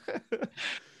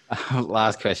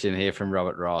 Last question here from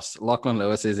Robert Ross. Lachlan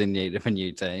Lewis is in need of a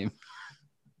new team.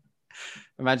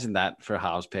 Imagine that for a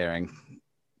halves pairing.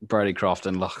 Brodie Croft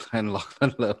and Lachlan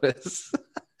Lewis.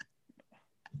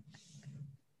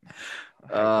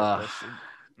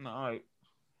 No.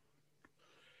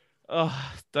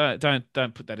 Oh,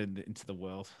 don't put that into the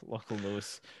world. Lachlan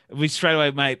Lewis. We straight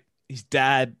away, mate. His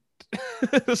dad.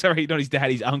 Sorry, not his dad.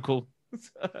 His uncle.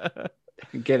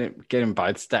 Get him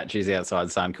both statues outside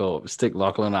Suncorp. Stick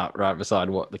Lachlan up right beside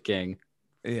What the King.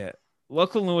 Yeah.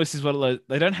 Lachlan Lewis is one of those.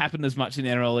 They don't happen as much in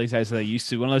the NRL these days as they used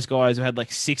to. One of those guys who had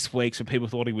like 6 weeks when people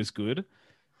thought he was good.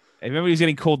 And remember he was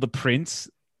getting called the Prince.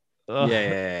 Oh.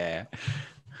 Yeah.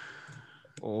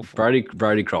 Awful.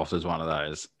 Brody Croft was one of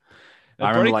those.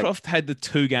 Brody Croft had the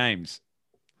 2 games.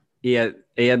 Yeah,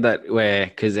 he had that where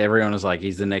because everyone was like,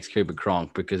 he's the next Cooper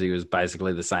Cronk because he was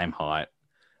basically the same height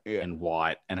and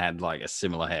white and had like a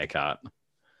similar haircut.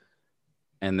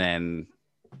 And then,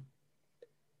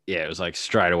 yeah, it was like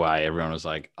straight away, everyone was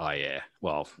like, oh, yeah.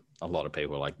 Well, a lot of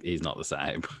people were like, he's not the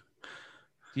same.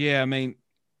 Yeah, I mean,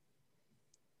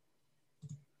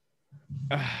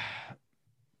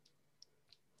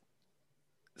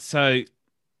 so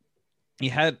he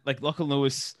had like Lachlan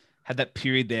Lewis had that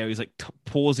period there. He was like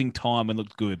pausing time and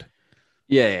looked good.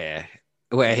 Yeah.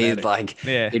 Where he'd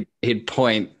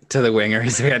point to the winger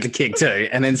who had to kick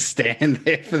to and then stand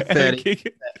there for 30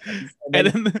 and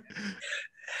then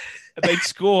they'd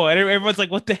score. And everyone's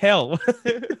like, what the hell?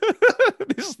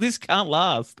 this can't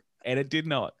last. And it did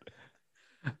not.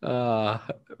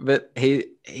 But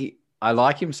I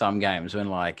like him some games when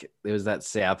like there was that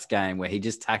Souths game where he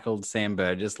just tackled Sam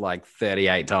Burgess like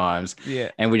 38 times.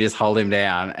 Yeah. And we just hold him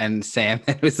down. And Sam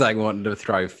was like wanting to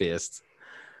throw fists.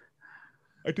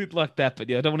 I did like that, but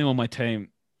yeah, I don't want him on my team.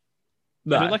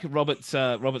 No. I do like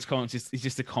Robert's comments. It's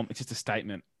just a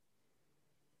statement.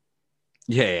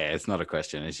 Yeah, it's not a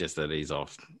question. It's just that he's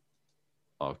off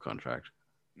contract.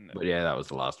 No. But yeah, that was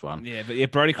the last one. Yeah, but yeah,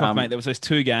 Brody Croft, mate, there was those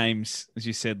 2 games, as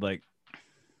you said, like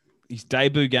his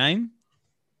debut game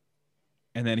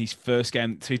and then his first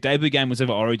game. So his debut game was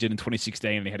over Origin in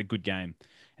 2016 and he had a good game.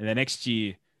 And the next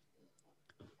year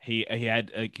he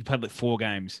played like 4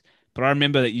 games. But I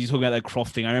remember that you talking about that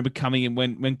Croft thing. I remember coming in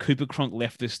when Cooper Cronk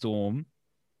left the Storm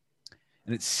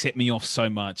and it set me off so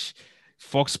much.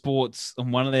 Fox Sports,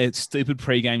 on one of their stupid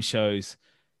pre-game shows,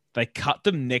 they cut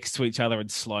them next to each other in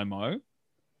slow-mo.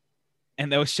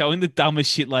 And they were showing the dumbest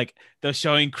shit. Like they were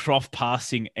showing Croft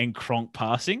passing and Cronk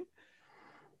passing.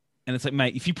 And it's like,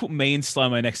 mate, if you put me in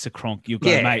slow-mo next to Cronk, you'll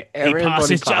go, mate, he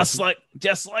passes just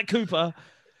like Cooper.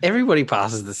 Everybody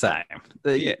passes the same.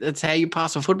 That's how you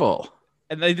pass a football.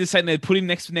 And they just saying they put him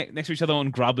next to each other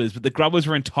on grubbers, but the grubbers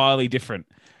were entirely different.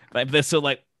 Like they're still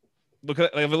like, look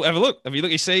at have a look. Have you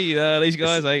look? You see these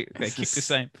guys? They kick the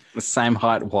same. The same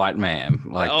height, white man.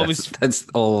 Like that's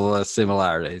all the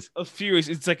similarities. I was furious.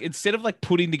 It's like instead of like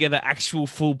putting together actual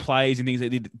full plays and things they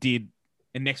did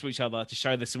and next to each other to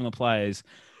show the similar players,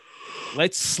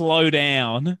 let's slow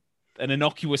down an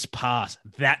innocuous pass.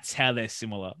 That's how they're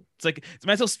similar. It's like it's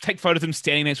might as well take photos of them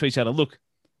standing next to each other. Look,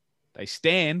 they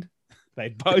stand. They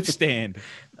both stand.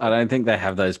 I don't think they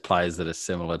have those players that are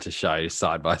similar to show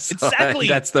side by side. Exactly.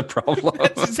 That's the problem.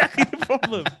 That's exactly the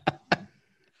problem.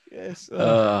 Yes.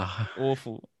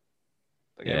 Awful.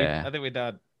 Okay, yeah. I think we're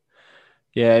done.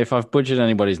 Yeah, if I've butchered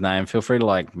anybody's name, feel free to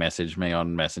like message me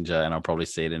on Messenger and I'll probably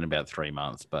see it in about 3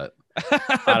 months. But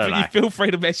I don't know. You feel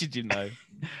free to message him though.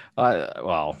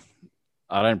 I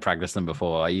don't practice them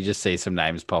before. You just see some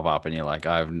names pop up and you're like,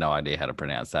 I have no idea how to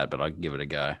pronounce that, but I'll give it a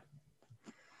go.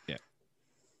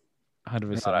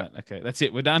 100%. Okay, that's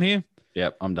it. We're done here?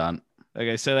 Yep, I'm done.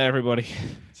 Okay, see you there, everybody.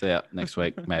 See ya next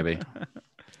week, maybe.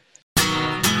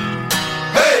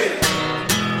 Hey!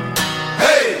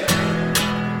 Hey!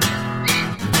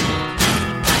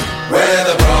 We're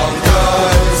the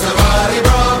Broncos, the mighty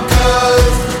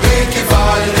Broncos. We keep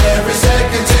fighting every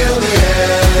second till the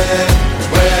end.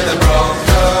 We're the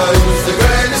Broncos, the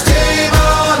greatest team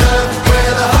on earth.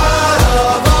 We're the heart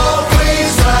of all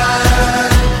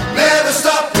Queensland. Never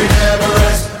stop, we never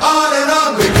rest. On and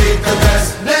on, we beat the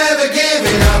best. Never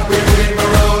giving up, we win,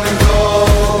 we're rolling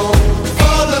goal.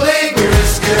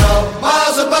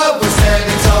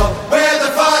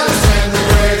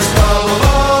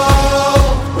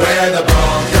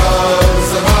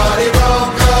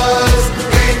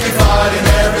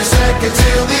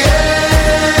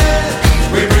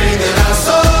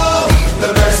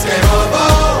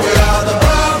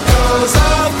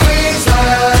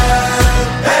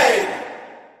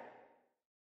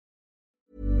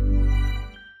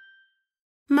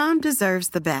 Mom deserves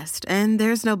the best, and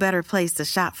there's no better place to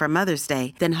shop for Mother's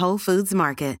Day than Whole Foods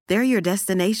Market. They're your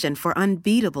destination for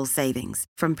unbeatable savings,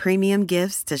 from premium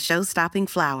gifts to show-stopping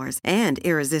flowers and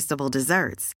irresistible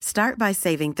desserts. Start by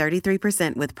saving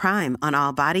 33% with Prime on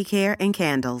all body care and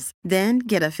candles. Then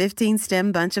get a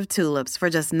 15-stem bunch of tulips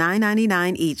for just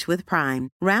 $9.99 each with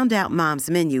Prime. Round out Mom's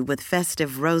menu with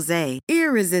festive rosé,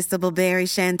 irresistible berry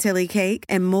chantilly cake,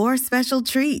 and more special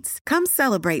treats. Come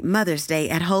celebrate Mother's Day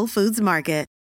at Whole Foods Market.